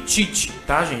Menezes e Tite,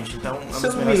 tá, gente? Então, se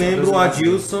eu não me lembro, o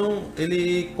Adilson,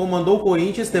 ele comandou o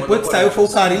Corinthians, depois que saiu foi o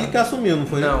Carille que assumiu, não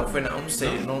foi? Não, não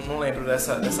sei, não lembro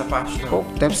dessa parte, não.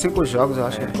 Pouco tempo, 5 jogos, eu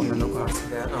acho que ele comandou o Corinthians.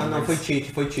 Não, foi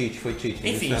Tite.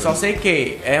 Enfim, só sei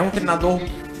que é um treinador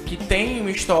que tem um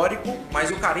histórico,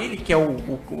 mas o Carille, que é o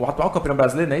atual campeão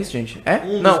brasileiro, não é isso, gente?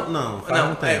 Não,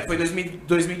 foi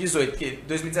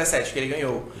 2017 que ele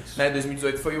ganhou, né?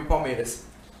 2018 foi o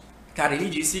Palmeiras. Carille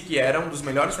disse que era um dos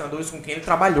melhores treinadores com quem ele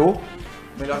trabalhou,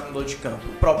 o melhor treinador de campo.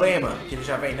 O problema, que ele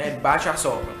já vem, né? Bate a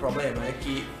sopra. O problema é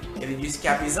que ele disse que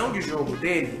a visão de jogo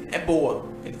dele é boa.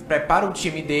 Ele prepara o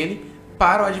time dele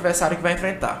para o adversário que vai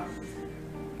enfrentar.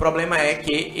 O problema é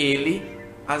que ele,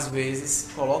 às vezes,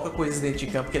 coloca coisas dentro de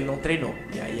campo que ele não treinou.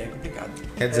 E aí é complicado.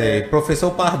 Quer dizer,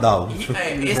 professor Pardal.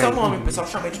 Esse é o nome, o pessoal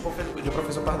chama de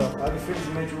professor Pardal.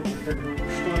 Infelizmente, o estouro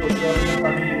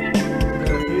para mim,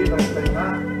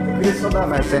 eu queria só dar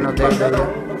mais para cada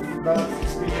um da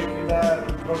speech aqui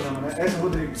do programa, né? Ezio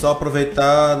Rodrigues. Só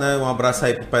aproveitar, né? Um abraço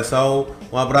aí pro pessoal,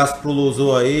 um abraço pro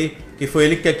Luzu aí, que foi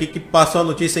ele que passou a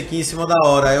notícia aqui em cima da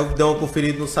hora. Aí eu dei uma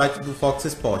conferida no site do Fox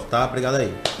Sport, tá? Obrigado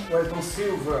aí. Wellington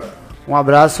Silva. Um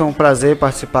abraço, é um prazer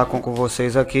participar com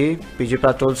vocês aqui. Pedir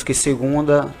para todos que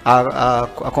segunda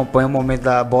acompanhem o Momento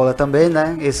da Bola também,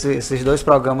 né? Esses 2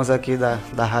 programas aqui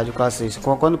da Rádio Classista.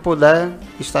 Quando puder,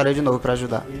 estarei de novo para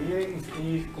ajudar.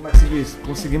 E como é que se diz?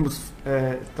 Conseguimos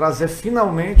trazer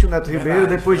finalmente o Neto Ribeiro,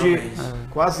 depois de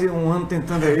quase um ano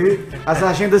tentando aí. As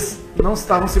agendas não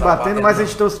estavam se batendo, mas a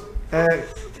gente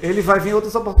ele vai vir em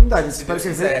outras oportunidades. Se Deus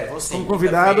quiser, como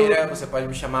convidado. Você pode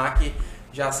me chamar aqui.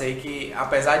 Já sei que,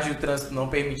 apesar de o trânsito não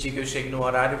permitir que eu chegue no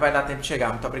horário, vai dar tempo de chegar.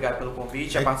 Muito obrigado pelo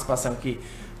convite, a participação aqui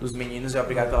dos meninos e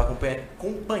obrigado pela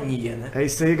companhia, né? É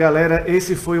isso aí, galera.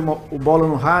 Esse foi o Bola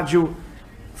no Rádio.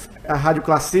 A Rádio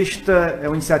Classista é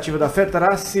uma iniciativa da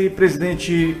FETRACE,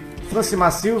 presidente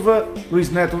Francimar Silva,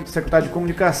 Luiz Neto, secretário de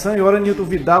Comunicação, e Nilton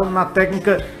Vidal na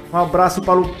técnica. Um abraço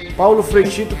para o Paulo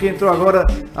Freitito, que entrou agora.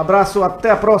 Abraço, até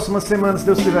a próxima semana, se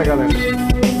Deus quiser, galera.